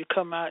 and you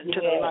come out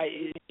into the light.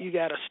 You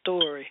got a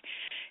story,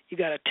 you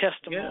got a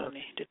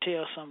testimony to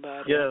tell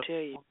somebody. Yeah. I tell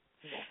you.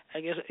 I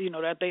guess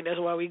I think that's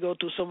why we go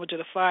through so much of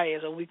the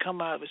fires, and we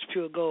come out as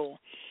pure gold.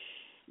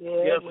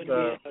 Yes, When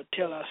we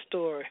tell our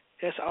story.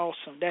 That's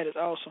awesome. That is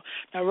awesome.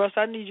 Now, Russ,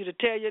 I need you to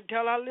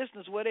tell our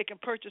listeners where they can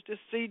purchase this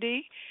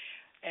CD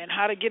and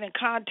how to get in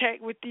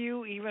contact with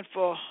you, even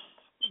for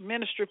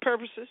ministry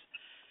purposes.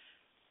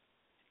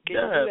 Can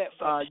you do that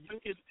for us?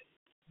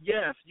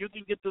 You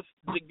can get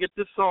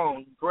this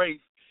song,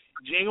 Grace.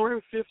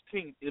 January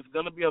 15th is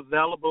going to be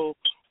available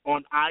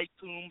on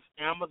iTunes,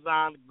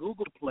 Amazon,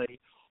 Google Play,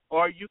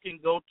 or you can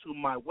go to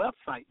my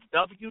website,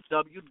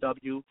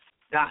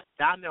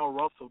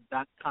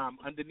 www.donnellrussell.com.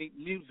 Underneath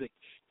music,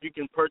 you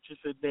can purchase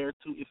it there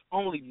too. It's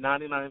only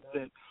 99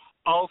 cents.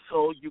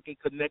 Also, you can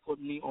connect with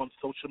me on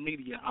social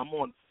media. I'm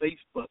on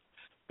Facebook,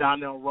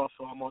 Donnell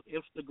Russell. I'm on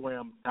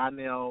Instagram,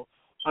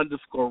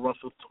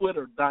 Donnell_Russell.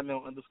 Twitter,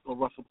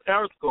 Donnell_Russell.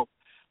 Periscope,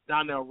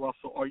 Donnell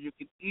Russell. Or you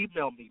can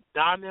email me,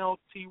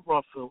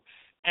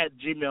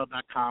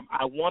 DonnellTRussell@gmail.com.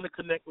 I want to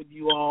connect with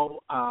you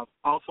all.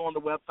 Also on the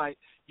website,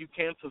 you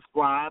can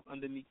subscribe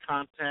underneath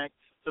contact.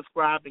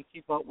 Subscribe and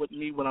keep up with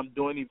me when I'm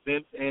doing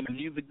events and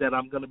music that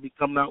I'm going to be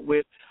coming out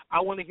with. I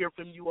want to hear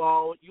from you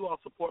all. You all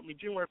support me.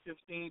 January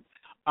 15th,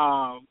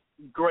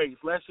 Grace.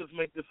 Let's just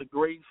make this a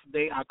Grace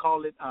Day. I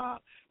call it,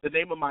 the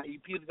name of my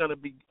EP is going to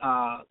be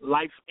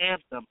Life's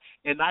Anthem.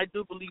 And I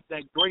do believe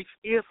that Grace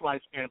is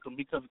Life's Anthem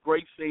because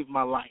Grace saved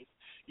my life.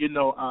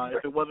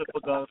 If it wasn't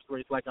for God's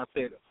grace, like I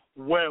said,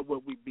 where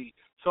would we be?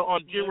 So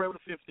on January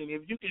 15th,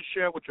 if you can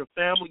share with your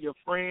family, your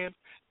friends,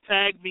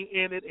 tag me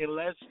in it, and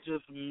let's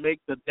just make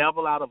the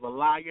devil out of a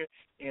liar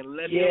and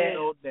let them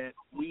know that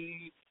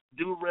we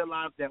do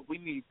realize that we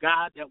need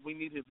God, that we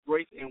need His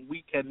grace, and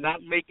we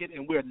cannot make it,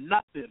 and we're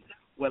nothing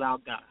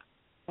without God.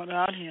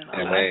 Without Him.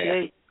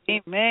 Amen.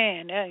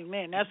 Amen.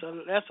 Amen. That's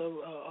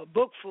a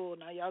book full.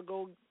 Now y'all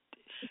go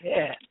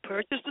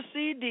purchase the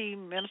CD.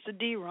 Minister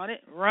D, run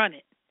it.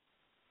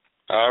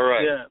 All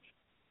right. Yeah.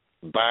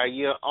 Buy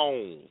your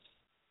own.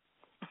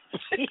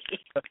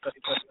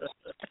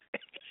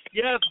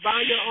 Yes,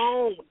 buy your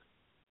own.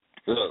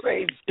 Look,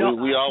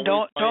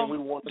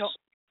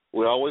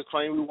 we always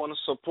claim we want to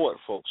support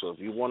folks. So if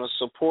you want to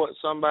support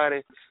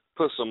somebody,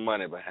 put some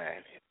money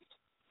behind it.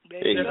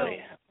 Amen.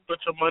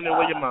 Put your money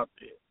where your mouth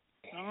is.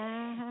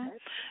 Mm-hmm.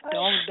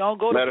 Don't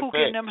go to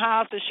Pookie in them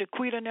house, to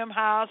Shaquita in them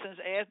house, and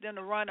ask them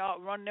to run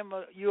them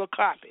you a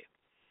copy.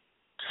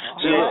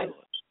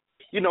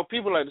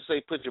 People like to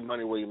say, put your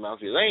money where your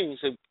mouth is. I ain't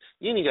say,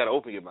 you ain't got to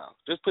open your mouth.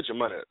 Just put your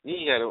money up. You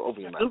ain't got to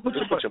open your mouth.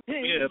 Just put your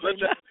money. Yeah, let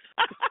that.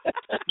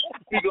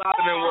 Keep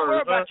louder than words.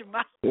 Worry about your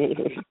mouth.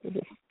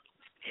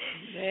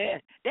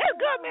 That's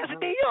good, Mr.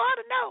 D. You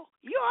ought to know.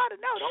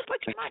 Don't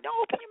put your mouth.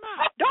 Don't open your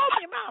mouth. Don't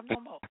open your mouth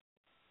no more.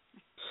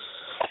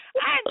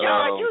 I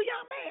enjoyed you,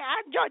 young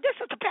man. This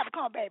is the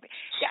Peppercorn, baby.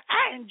 Yeah,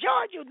 I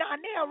enjoyed you,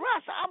 Donnell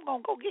Russell. I'm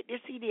gonna go get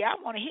this CD. I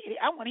want to hear it.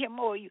 I want to hear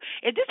more of you.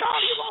 Is this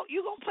all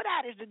you gonna put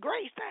out? Is the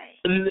Grace thing?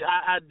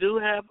 I do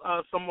have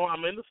some more.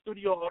 I'm in the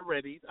studio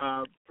already,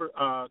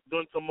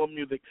 doing some more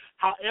music.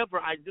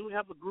 However, I do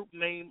have a group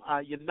named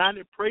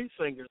United Praise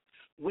Singers.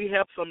 We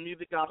have some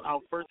music out.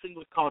 Our first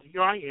single is called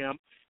Here I Am.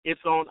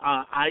 It's on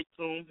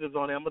iTunes. It's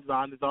on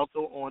Amazon. It's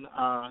also on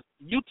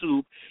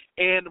YouTube.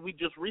 And we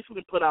just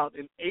recently put out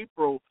in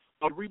April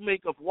a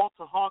remake of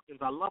Walter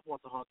Hawkins. I love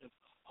Walter Hawkins.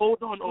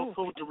 Hold On, Oh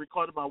Soldier,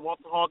 recorded by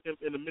Walter Hawkins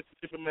and the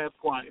Mississippi Mass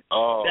Choir. That's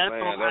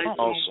on iTunes,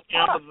 awesome.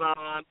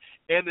 Amazon,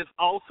 and it's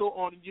also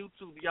on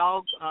YouTube.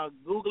 Y'all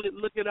Google it,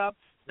 look it up.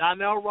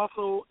 Donnell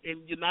Russell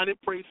and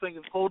United Praise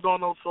Singers, Hold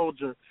On, Oh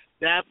Soldier.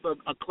 That's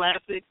a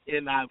classic,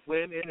 and I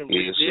went in and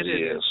redid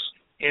it. Yes.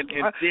 And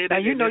did now,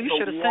 it. You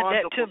should have sent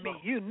that to me.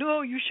 Song. You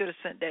know you should have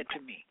sent that to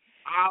me.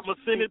 I'm going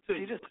to send it to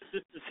you.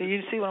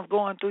 You see what I'm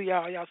going through,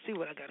 y'all? Y'all see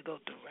what I got to go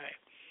through, right?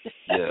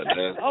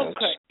 Yeah.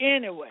 Okay.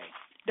 Anyway,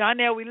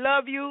 Donnell, we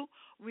love you.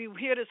 We're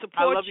here to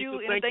support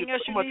you. Thank Anything you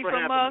else so you much need for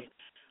from having us? me.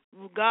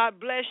 God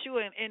bless you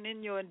and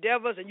in your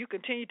endeavors, and you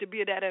continue to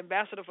be that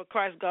ambassador for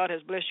Christ God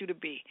has blessed you to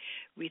be.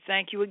 We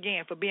thank you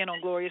again for being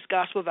on Glorious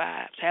Gospel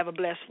Vibes. Have a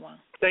blessed one.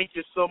 Thank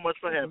you so much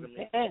for having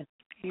me.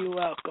 You're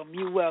welcome.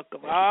 You're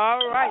welcome.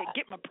 All right.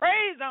 Get my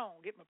praise on.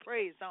 Get my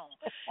praise on.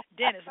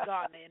 Dennis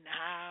Gardner in the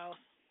house.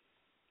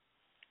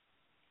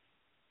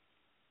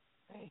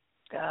 Praise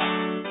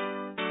God.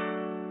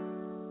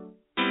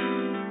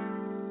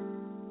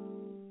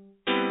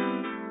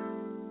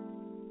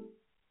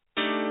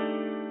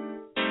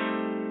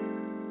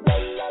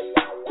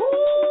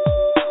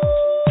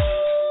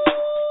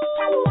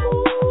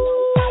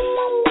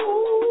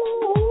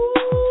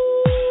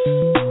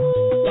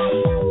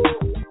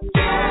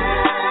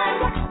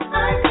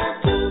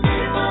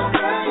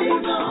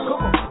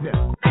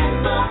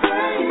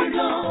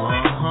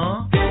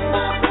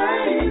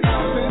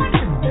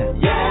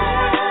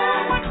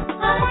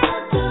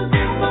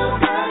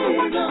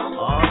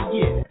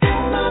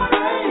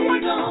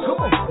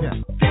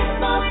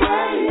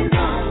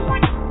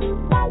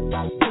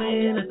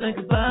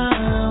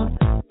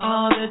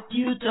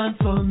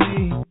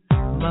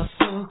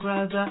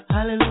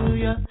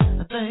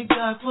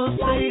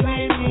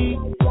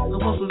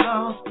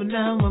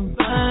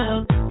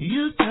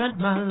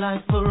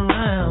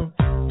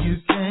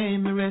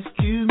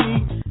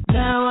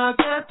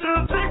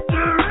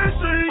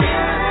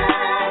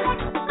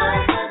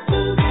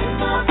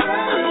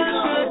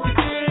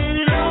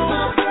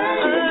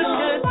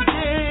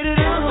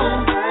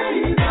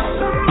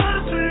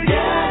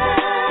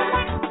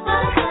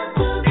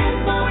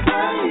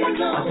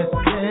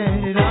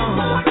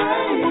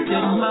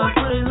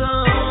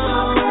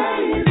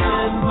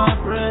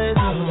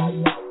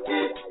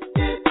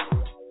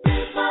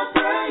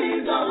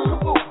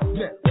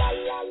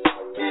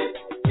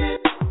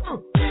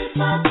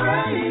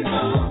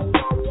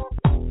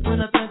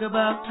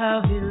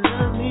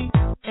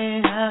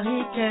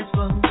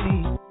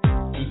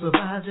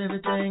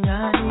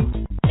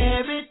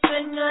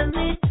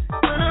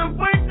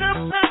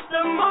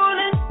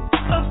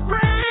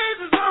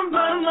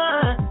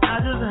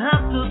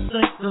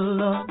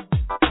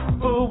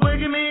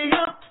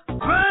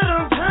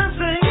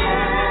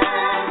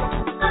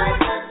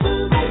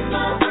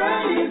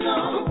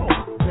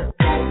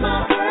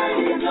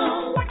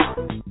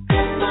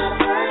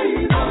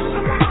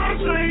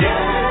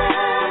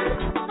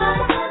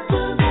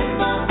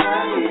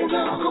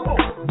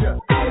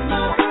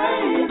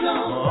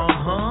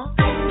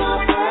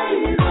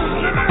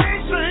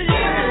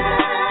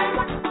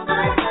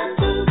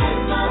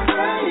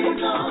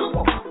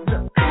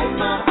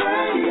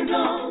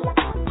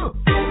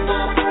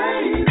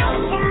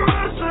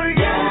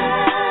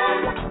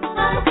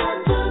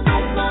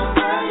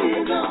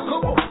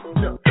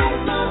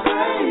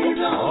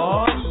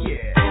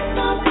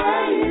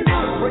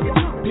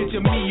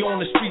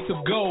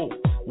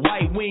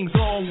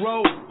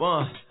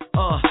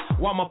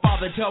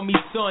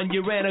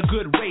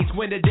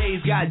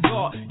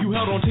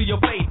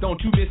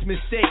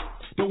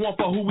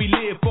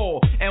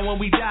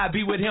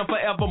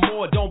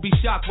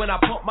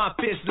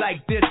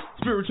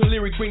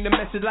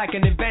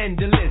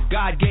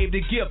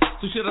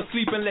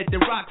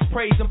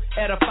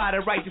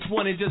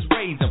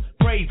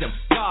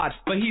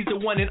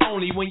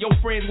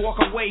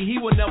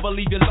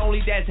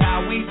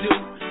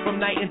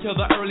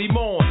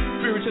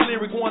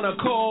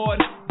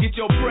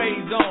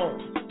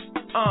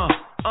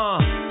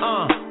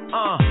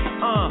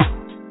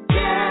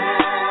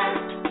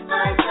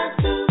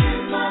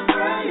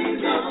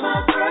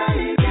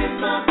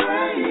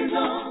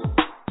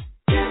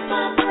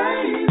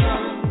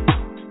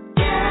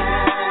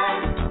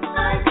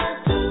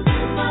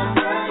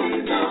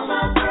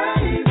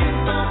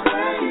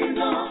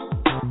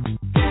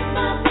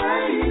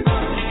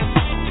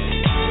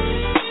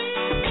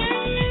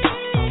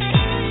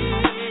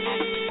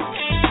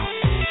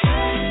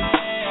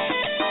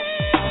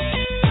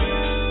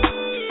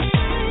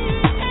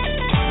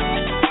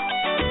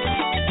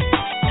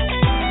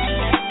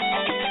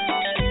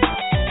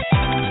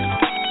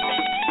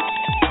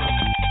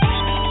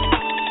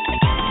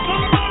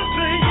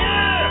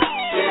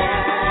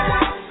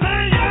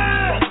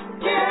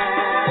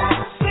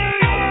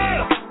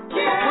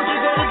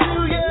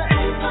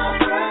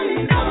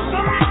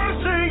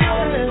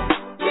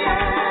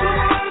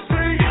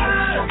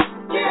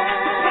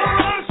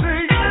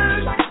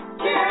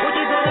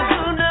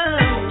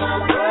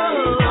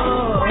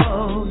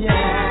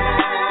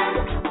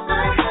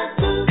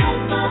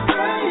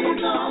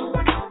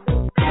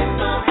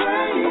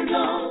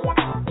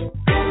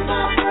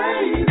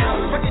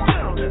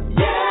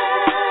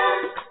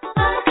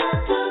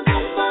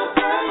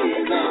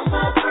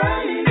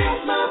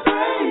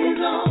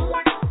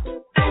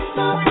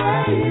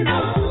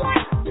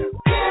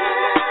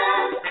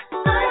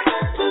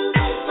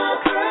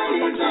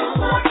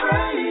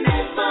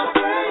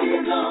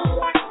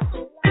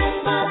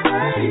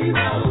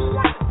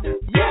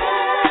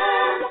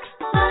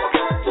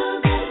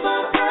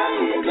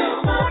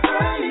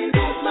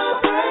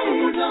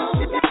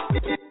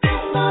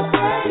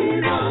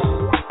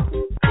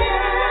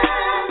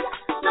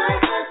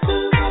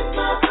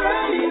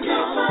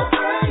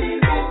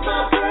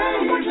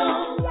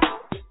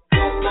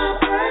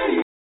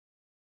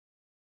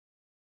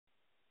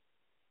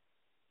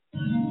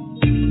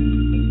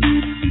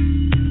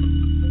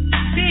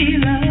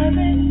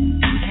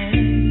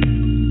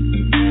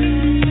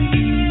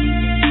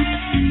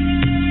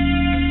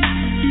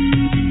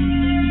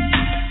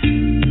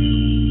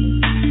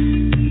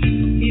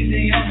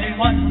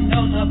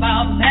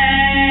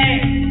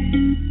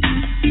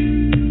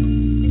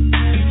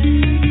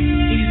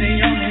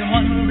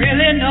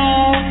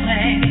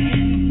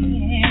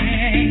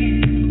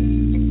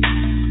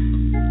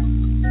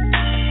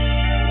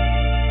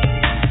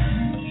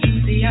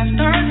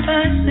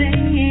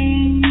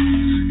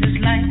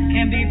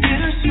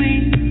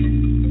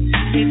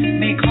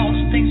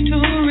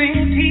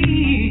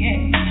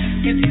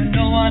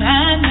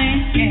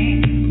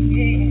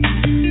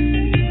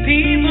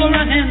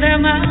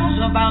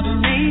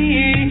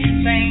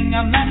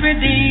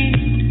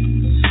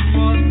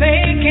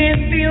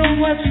 heal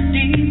what's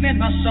deep in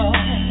my soul.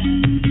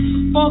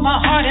 For my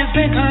heart has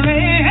been cleansed.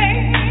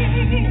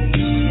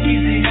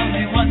 He's the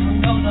only one who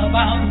knows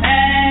about me.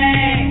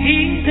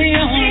 He's the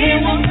only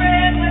one.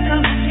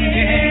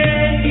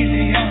 Yeah, he's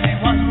the only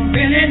one who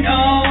really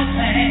knows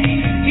me.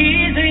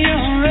 He's the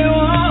only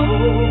one.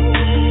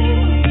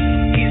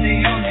 He's the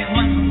only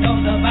one who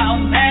knows about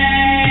me.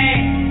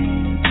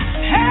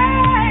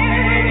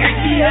 Hey,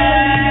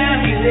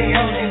 yeah, he's the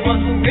only one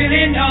who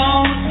really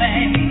knows me.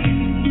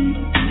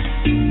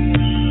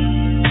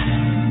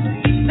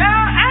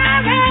 Now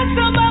I've had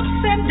some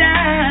ups and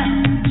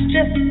downs,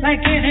 just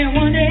like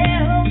anyone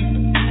else.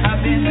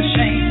 I've been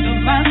ashamed of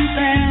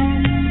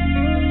myself,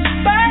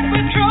 but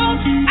with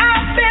truth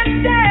I've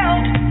been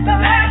dealt the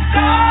last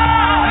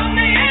card of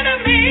the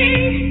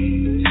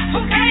enemy, who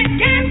can't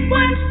get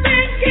what's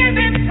been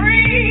given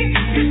free.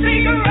 You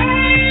see,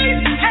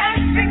 grace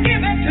has been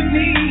given to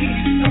me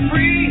for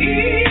free.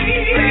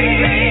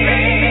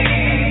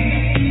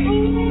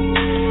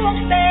 Ooh, I'm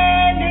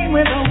standing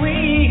with a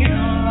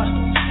wheel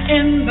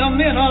in the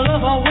middle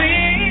of a wheel.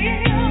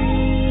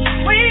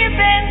 We've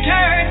been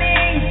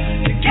turning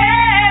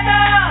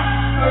together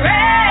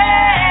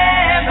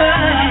forever.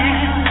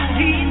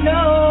 He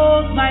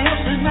knows my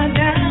ups and my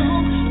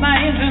downs, my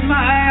ins and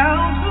my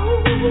outs.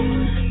 Ooh,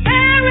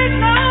 there is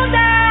no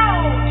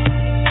doubt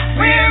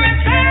we're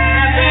inseparable.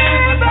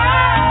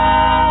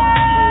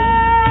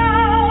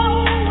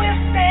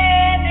 We're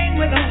standing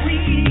with a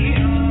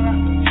wheel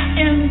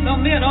in the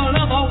middle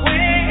of a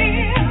wheel.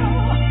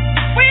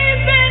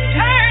 We've been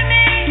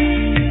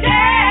turning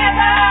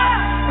together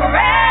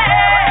forever.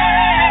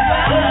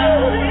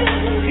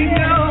 He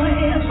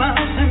knows my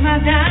ups and my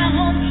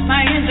downs,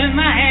 my ins and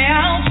my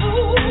outs.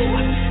 Ooh,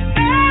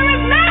 there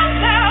is no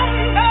doubt,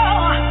 no,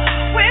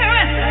 we're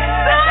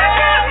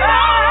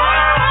inseparable.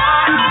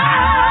 He's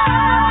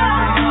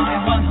the only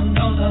one who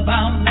knows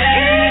about me.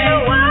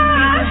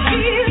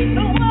 He's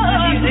the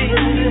one.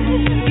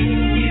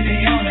 He's the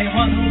only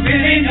one who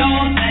really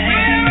knows me.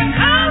 We're a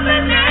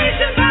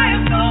combination by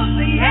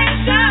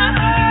association.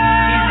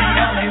 He's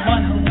the only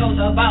one who knows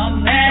about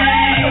me.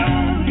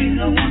 He's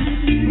the one.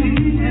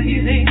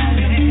 He's the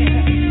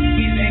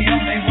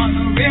only one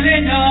who really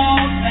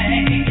knows me.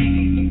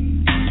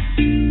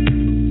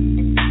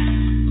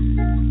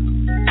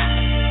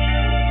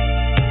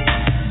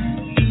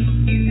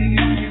 He's the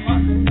only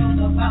one who knows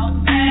about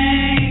me.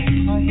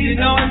 You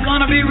know it's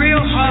gonna be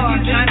real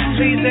hard trying to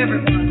please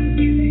everyone.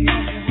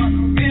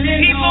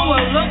 People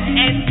will look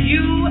at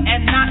you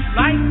and not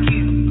like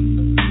you,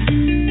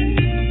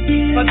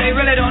 but they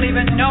really don't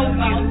even know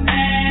you.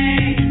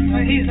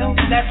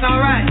 That's all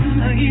right,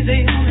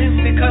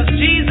 because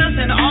Jesus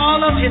in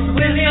all of his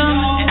wisdom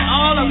and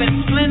all of his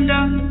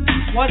splendor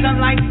wasn't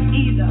like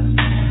either.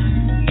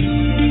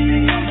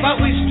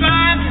 But we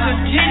strive to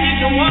continue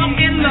to walk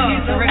in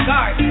love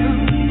regardless,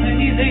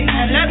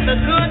 and let the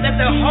good that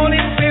the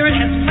Holy Spirit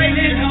has placed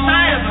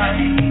inside of us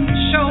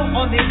show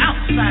on the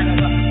outside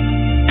of us.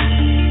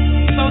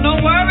 So no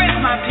worries,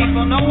 my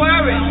people, no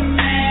worries.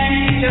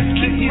 Just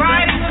keep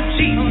riding with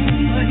Jesus.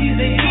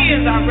 He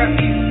is our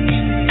refuge.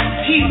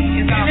 He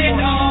is our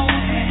fortress.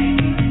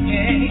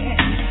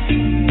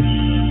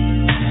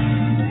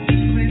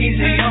 He's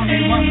the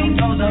only one who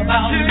knows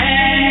about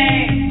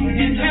me.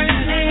 He's the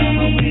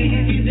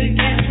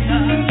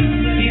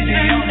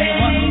only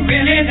one who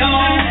really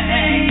knows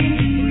me.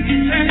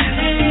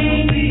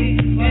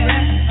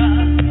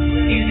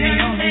 He's the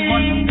only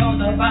one who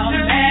knows about me.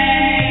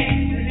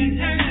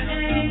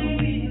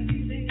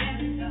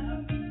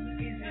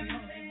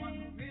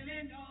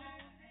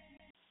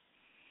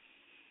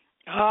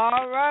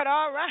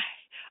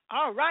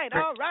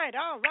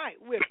 All right.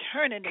 We're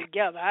turning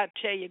together. I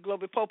tell you,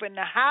 Globee Pope in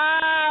the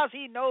house.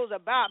 He knows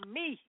about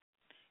me.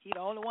 He's the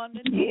only one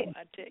that knows.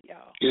 I tell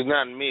y'all. It's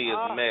not me,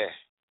 it's me.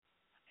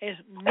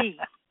 It's me.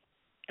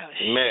 Oh,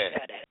 me.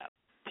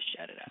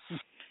 Shut it up.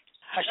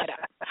 Hush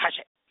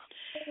it.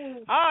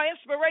 Our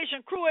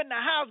inspiration crew in the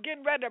house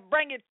getting ready to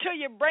bring it to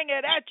you, bring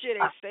it at you.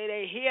 They say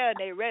they here and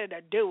they ready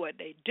to do what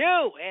they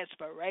do.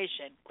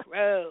 Inspiration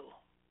crew.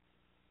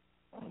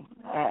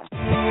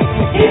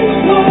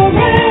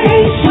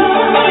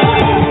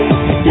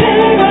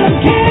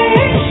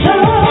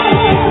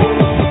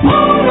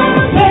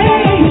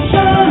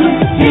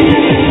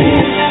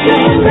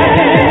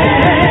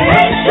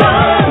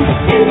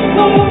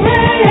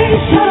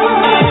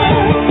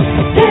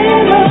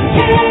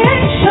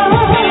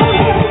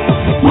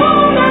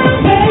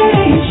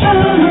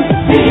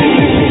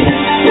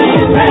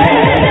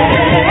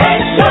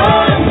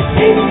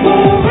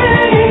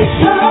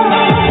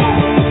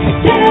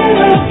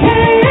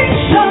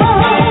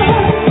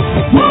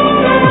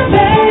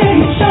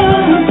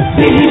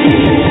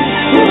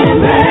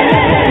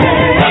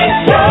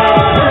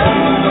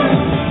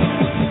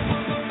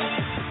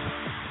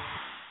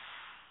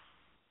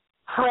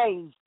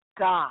 Praise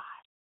God.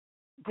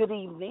 Good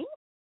evening.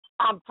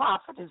 I'm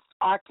Prophetess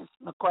Arkes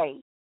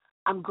McCray.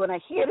 I'm going to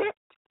hit it,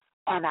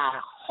 and I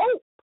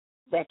hope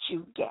that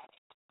you get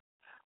it.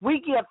 We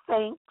give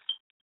thanks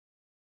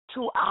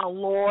to our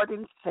Lord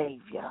and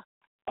Savior,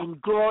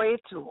 And glory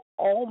to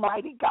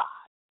Almighty God,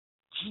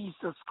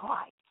 Jesus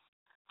Christ,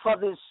 for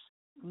this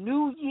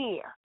new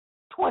year,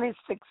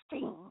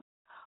 2016,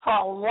 for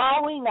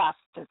allowing us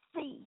to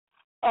see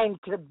and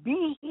to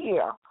be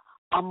here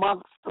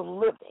amongst the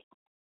living.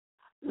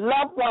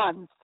 Loved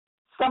ones,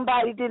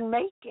 somebody didn't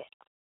make it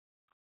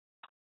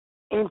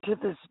into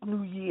this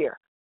new year,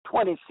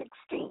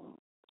 2016.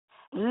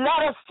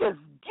 Let us just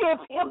give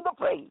him the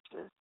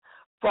praises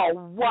for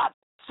what's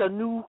a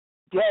new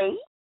day,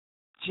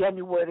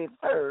 January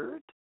 3rd,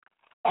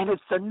 and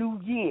it's a new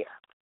year,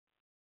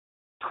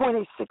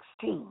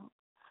 2016.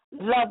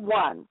 Loved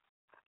ones,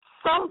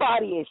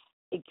 somebody is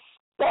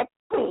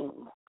expecting,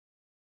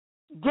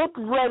 get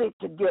ready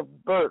to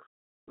give birth,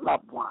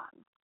 loved ones.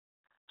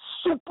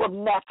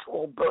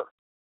 Supernatural birth,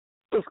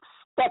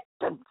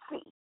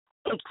 expectancy,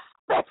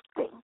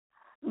 expecting.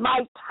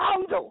 My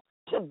title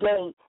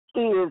today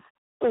is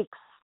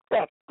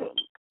expecting.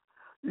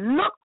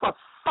 Look for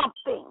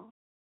something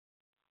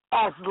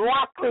as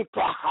likely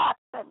to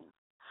happen.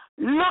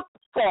 Look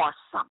for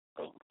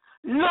something.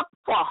 Look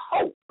for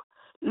hope.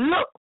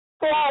 Look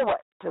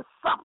forward to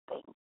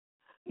something.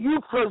 You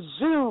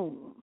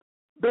presume,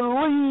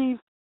 believe,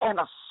 and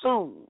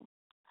assume.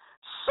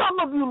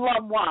 Some of you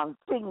loved ones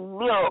seeing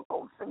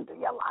miracles into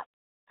your life.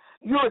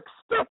 You're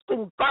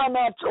expecting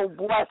financial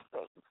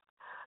blessings.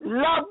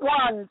 Loved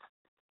ones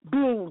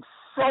being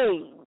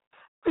saved,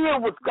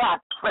 filled with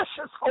God's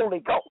precious Holy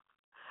Ghost.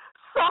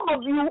 Some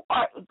of you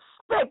are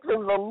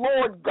expecting the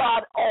Lord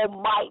God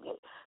Almighty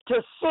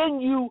to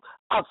send you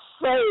a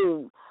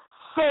saved,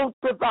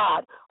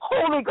 sanctified,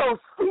 Holy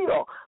Ghost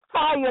filled,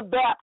 fire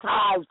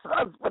baptized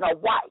husband or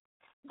wife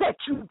that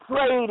you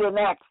prayed and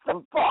asked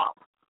Him for.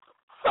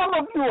 Some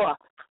of you are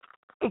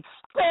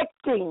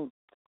expecting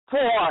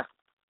for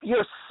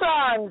your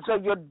sons or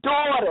your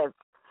daughters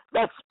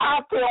that's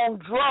out there on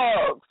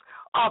drugs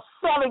or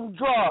selling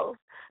drugs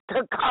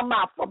to come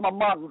out from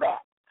among that.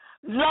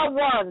 Loved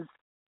ones,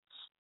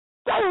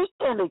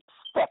 stay in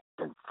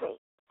expectancy.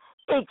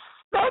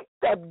 Expect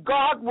that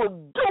God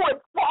will do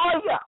it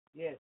for you.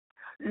 Yes.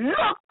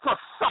 Look for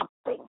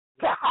something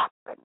to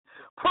happen.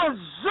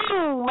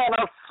 Presume and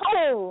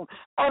assume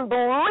and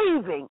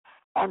believing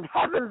and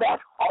having that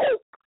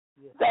hope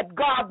that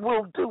God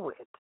will do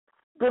it.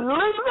 Believe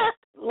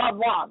it, loved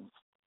ones,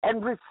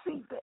 and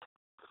receive it.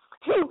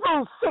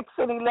 Hebrews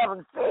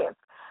 6:11 says,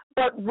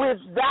 but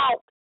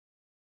without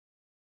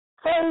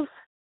faith,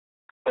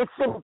 it's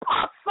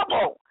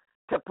impossible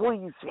to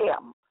please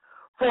Him.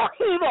 For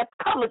he that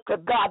cometh to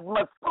God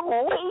must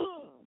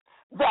believe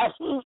that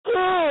He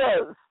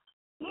is.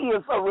 He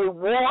is a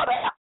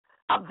rewarder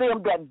of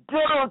them that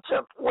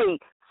diligently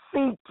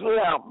seek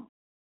Him.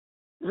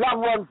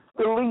 Loved ones,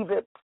 believe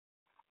it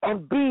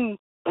and be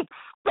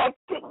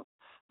expecting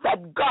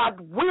that God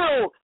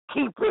will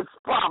keep His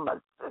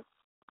promises.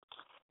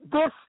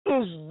 This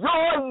is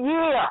your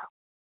year,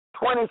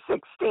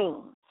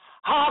 2016.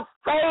 Have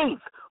faith.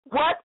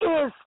 What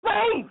is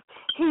faith?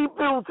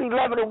 Hebrews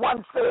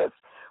 11:1 says,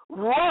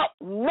 right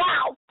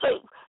now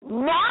faith.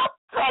 Now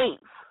faith.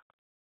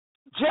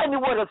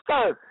 January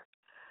 3rd,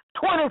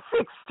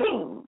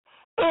 2016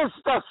 is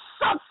the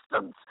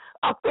substance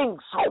of things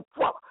hoped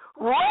for.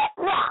 Right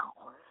now,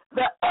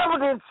 the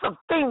evidence of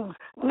things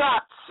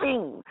not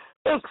seen.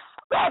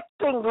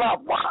 Expecting,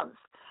 loved ones.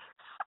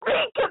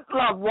 Speak it,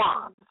 loved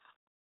ones.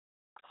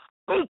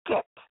 Speak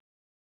it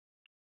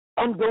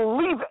and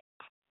believe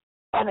it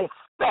and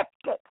expect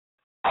it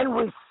and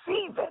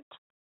receive it.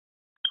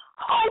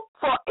 Hope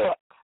for it.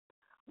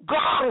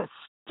 God is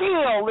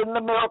still in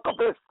the miracle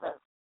business.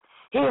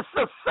 He is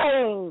the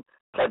same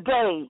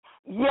today,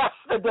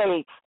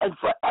 yesterday, and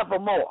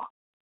forevermore.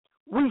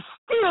 We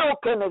still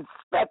can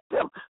expect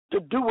Him to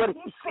do what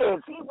He says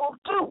He will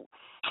do.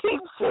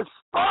 Keeps His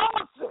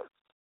promises.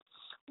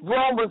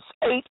 Romans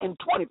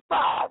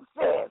 8:25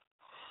 says,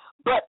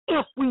 but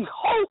if we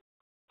hope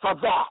for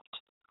that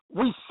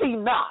we see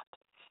not,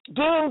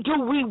 then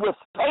do we with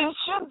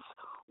patience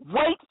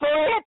wait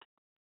for it,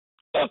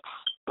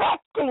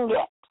 expecting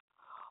it.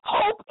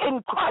 Hope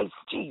in Christ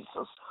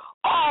Jesus,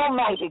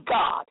 Almighty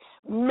God,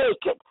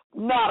 make it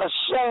not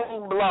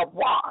ashamed, loved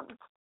ones.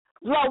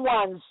 Loved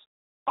ones,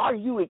 are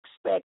you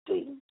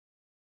expecting?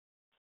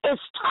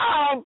 It's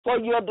time for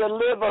your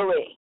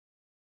delivery,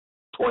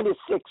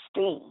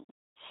 2016.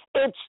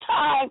 It's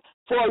time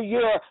for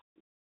your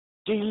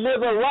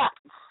deliverance.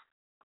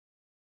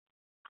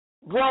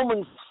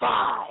 Romans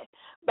 5,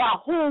 by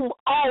whom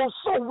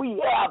also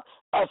we have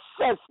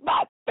access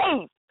by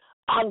faith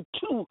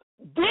unto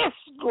this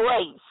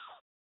grace,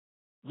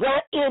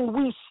 wherein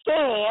we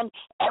stand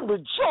and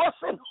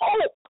rejoice in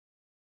hope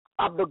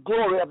of the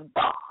glory of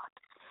God.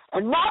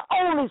 And not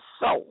only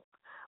so,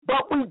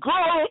 but we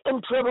glory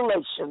in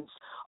tribulations,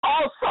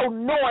 also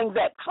knowing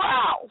that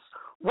trials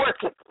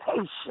worketh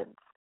patience,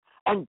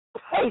 and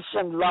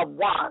patient, loved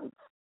ones,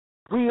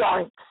 we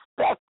are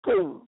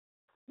expecting.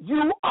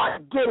 You are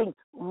getting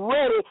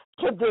ready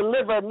to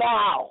deliver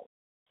now.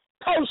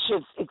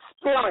 Patience,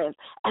 experience,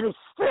 and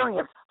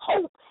experience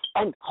hope,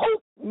 and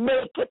hope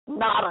make it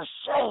not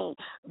ashamed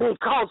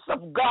because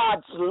of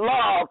God's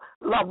love,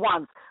 loved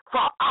ones,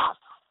 for us.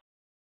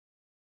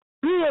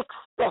 Be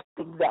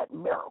expecting that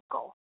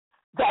miracle,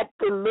 that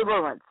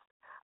deliverance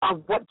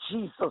of what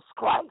Jesus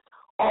Christ,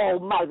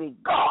 Almighty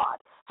God,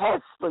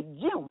 has for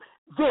you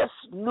this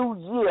new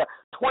year,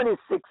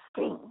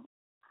 2016.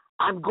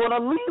 I'm going to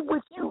leave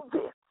with you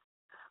this.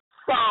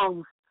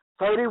 Psalms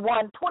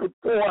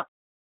 31:24.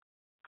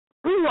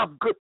 Be of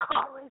good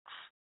courage,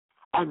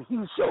 and he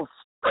shall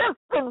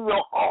strengthen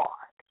your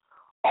heart.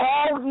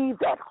 All ye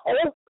that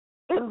hope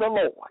in the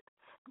Lord.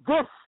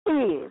 This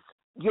is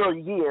your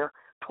year,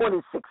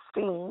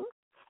 2016.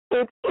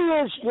 It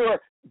is your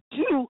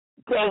due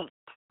date.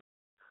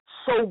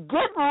 So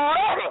get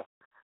ready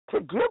to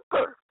give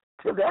birth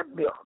to that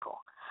miracle.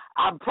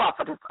 I'm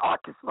Prophetess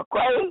Arkes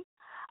McCray.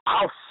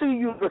 I'll see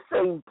you the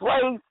same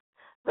place,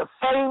 the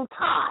same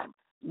time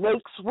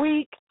next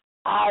week.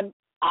 I'm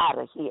out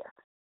of here.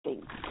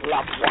 Peace.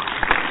 Love you.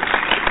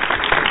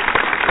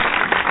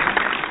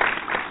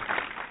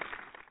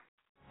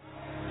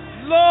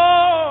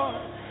 Lord,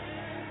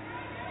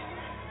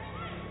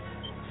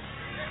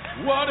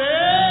 whatever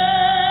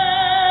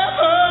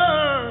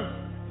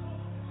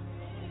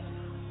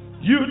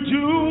you're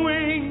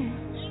doing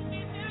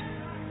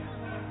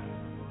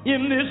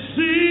in this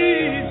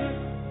season,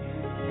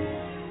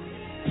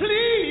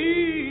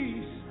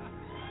 please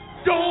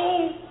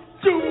don't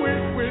do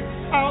it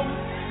without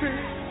me.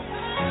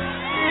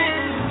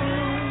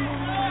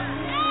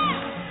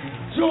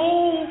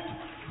 Don't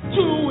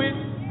do it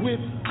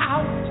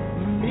without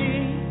me.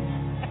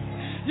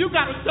 You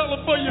got to tell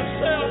them for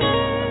yourself.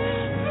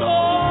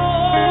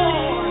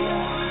 Lord,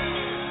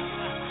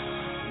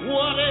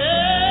 whatever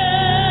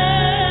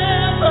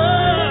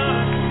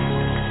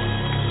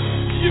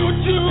you're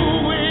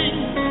doing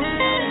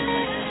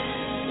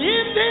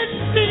in this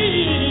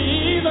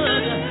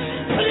season,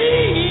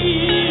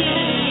 please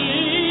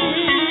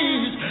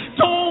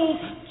don't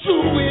do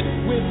it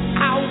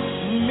without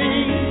me.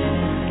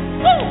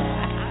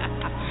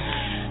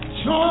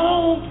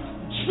 Don't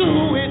do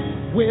it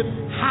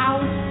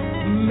without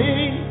me.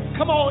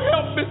 Come on,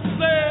 help me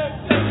say it.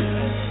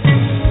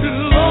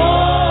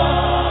 Lord,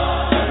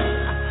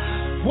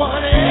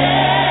 whatever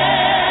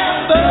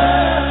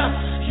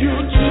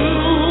you're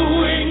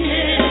doing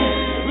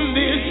in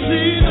this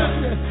season,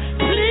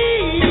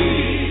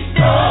 please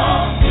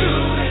don't do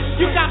it.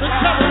 You got to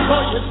tell them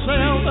for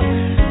yourself.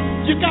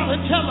 You got to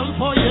tell them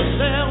for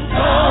yourself.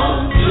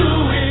 Don't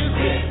do it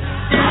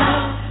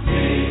without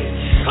me.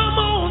 Come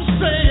on,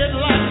 say it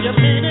like you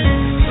mean it.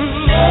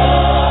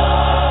 Lord,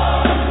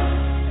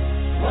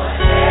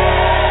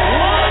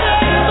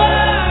 whatever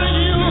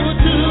you're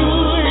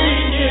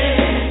doing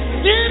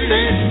in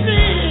this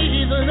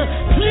season,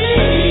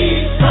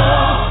 please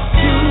don't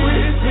do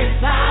it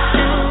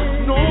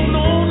without. No.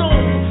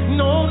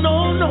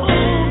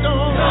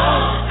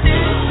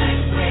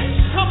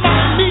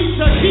 Somebody needs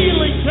a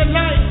healing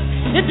tonight.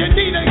 If you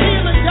need a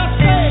healing, just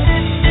say,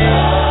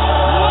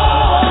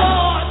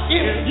 Lord,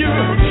 if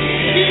you're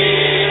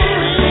healing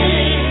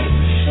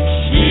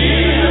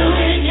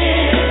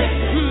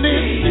in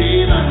this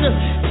season,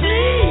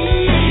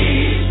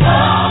 please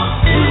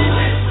don't do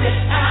it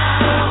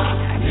without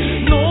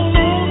me. No.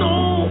 Don't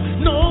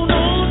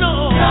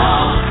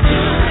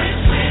do it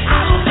without.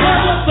 I don't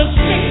care what the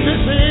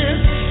sickness is.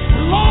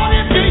 Lord,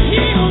 if you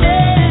heal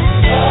it.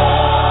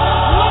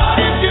 Lord,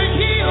 if you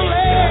heal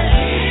it.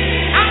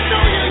 I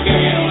know you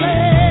heal it.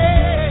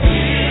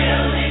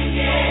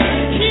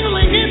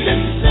 Healing in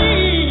this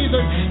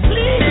season.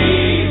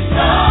 Please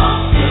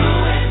don't do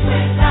it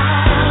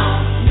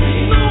without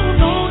me. No.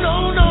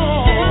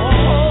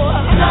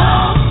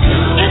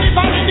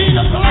 Anybody need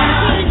a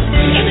blessing?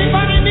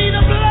 Anybody need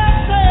a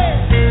blessing?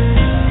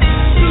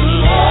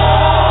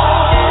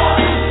 Lord,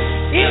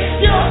 if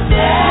you're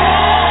blessing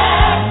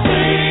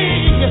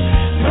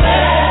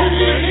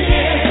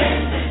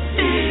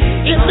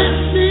in this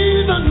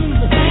season,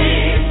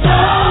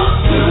 don't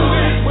do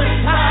it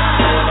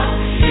without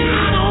me.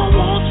 I don't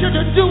want you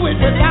to do it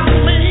without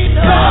me.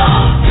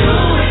 Don't do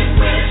it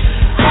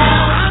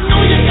without. I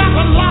know you got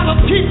a lot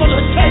of people to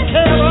take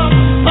care of,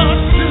 but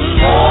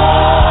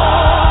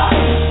Lord,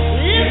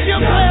 if you're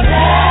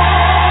blessing,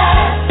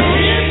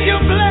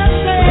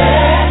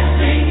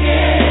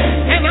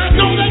 and I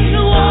know that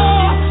you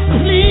are,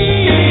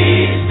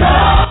 please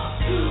don't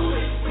do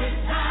it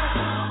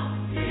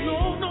without me.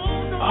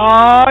 No.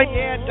 Oh,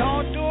 yeah,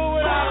 don't do it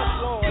without us,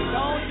 Lord.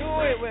 Don't do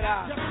it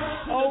without us.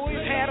 Oh,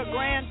 we've had a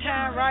grand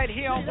time right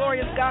here on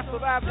Glorious Gospel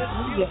Vibe this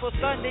beautiful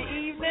Sunday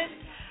evening.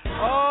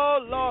 Oh,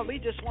 Lord, we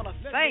just want to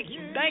thank you.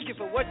 Thank you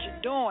for what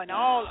you're doing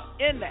all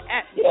in the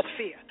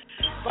atmosphere.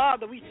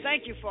 Father, we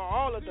thank you for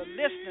all of the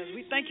listeners.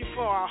 We thank you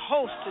for our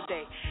host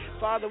today.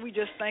 Father, we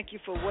just thank you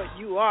for what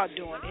you are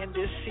doing in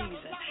this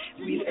season.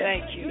 We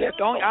thank you.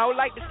 I would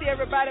like to see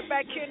everybody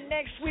back here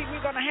next week.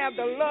 We're going to have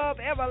the Love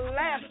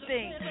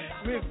Everlasting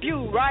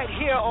review right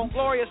here on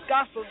Glorious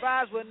Gospel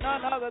Vibes with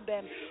none other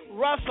than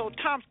Russell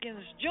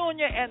Tompkins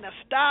Jr. and the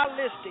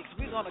Stylistics.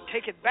 We're going to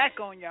take it back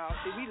on y'all.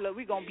 See,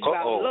 we're going to be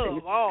about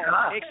love all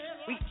next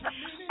week.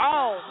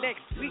 All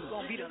next week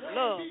going to be the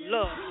love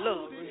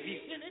review.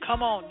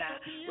 Come on now.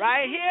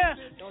 Right here.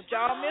 Don't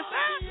y'all miss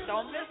out.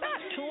 Don't miss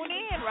out. Tune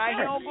in right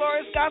here on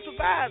Glorious Gospel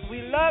Vibes.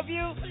 We love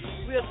you.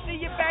 We'll see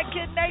you back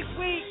here next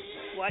week.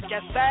 What you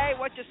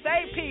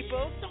say,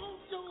 people?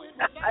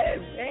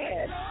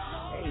 Amen.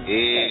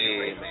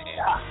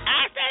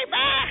 I say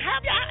bye.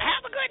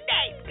 Have a good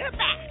day.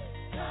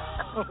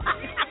 Goodbye.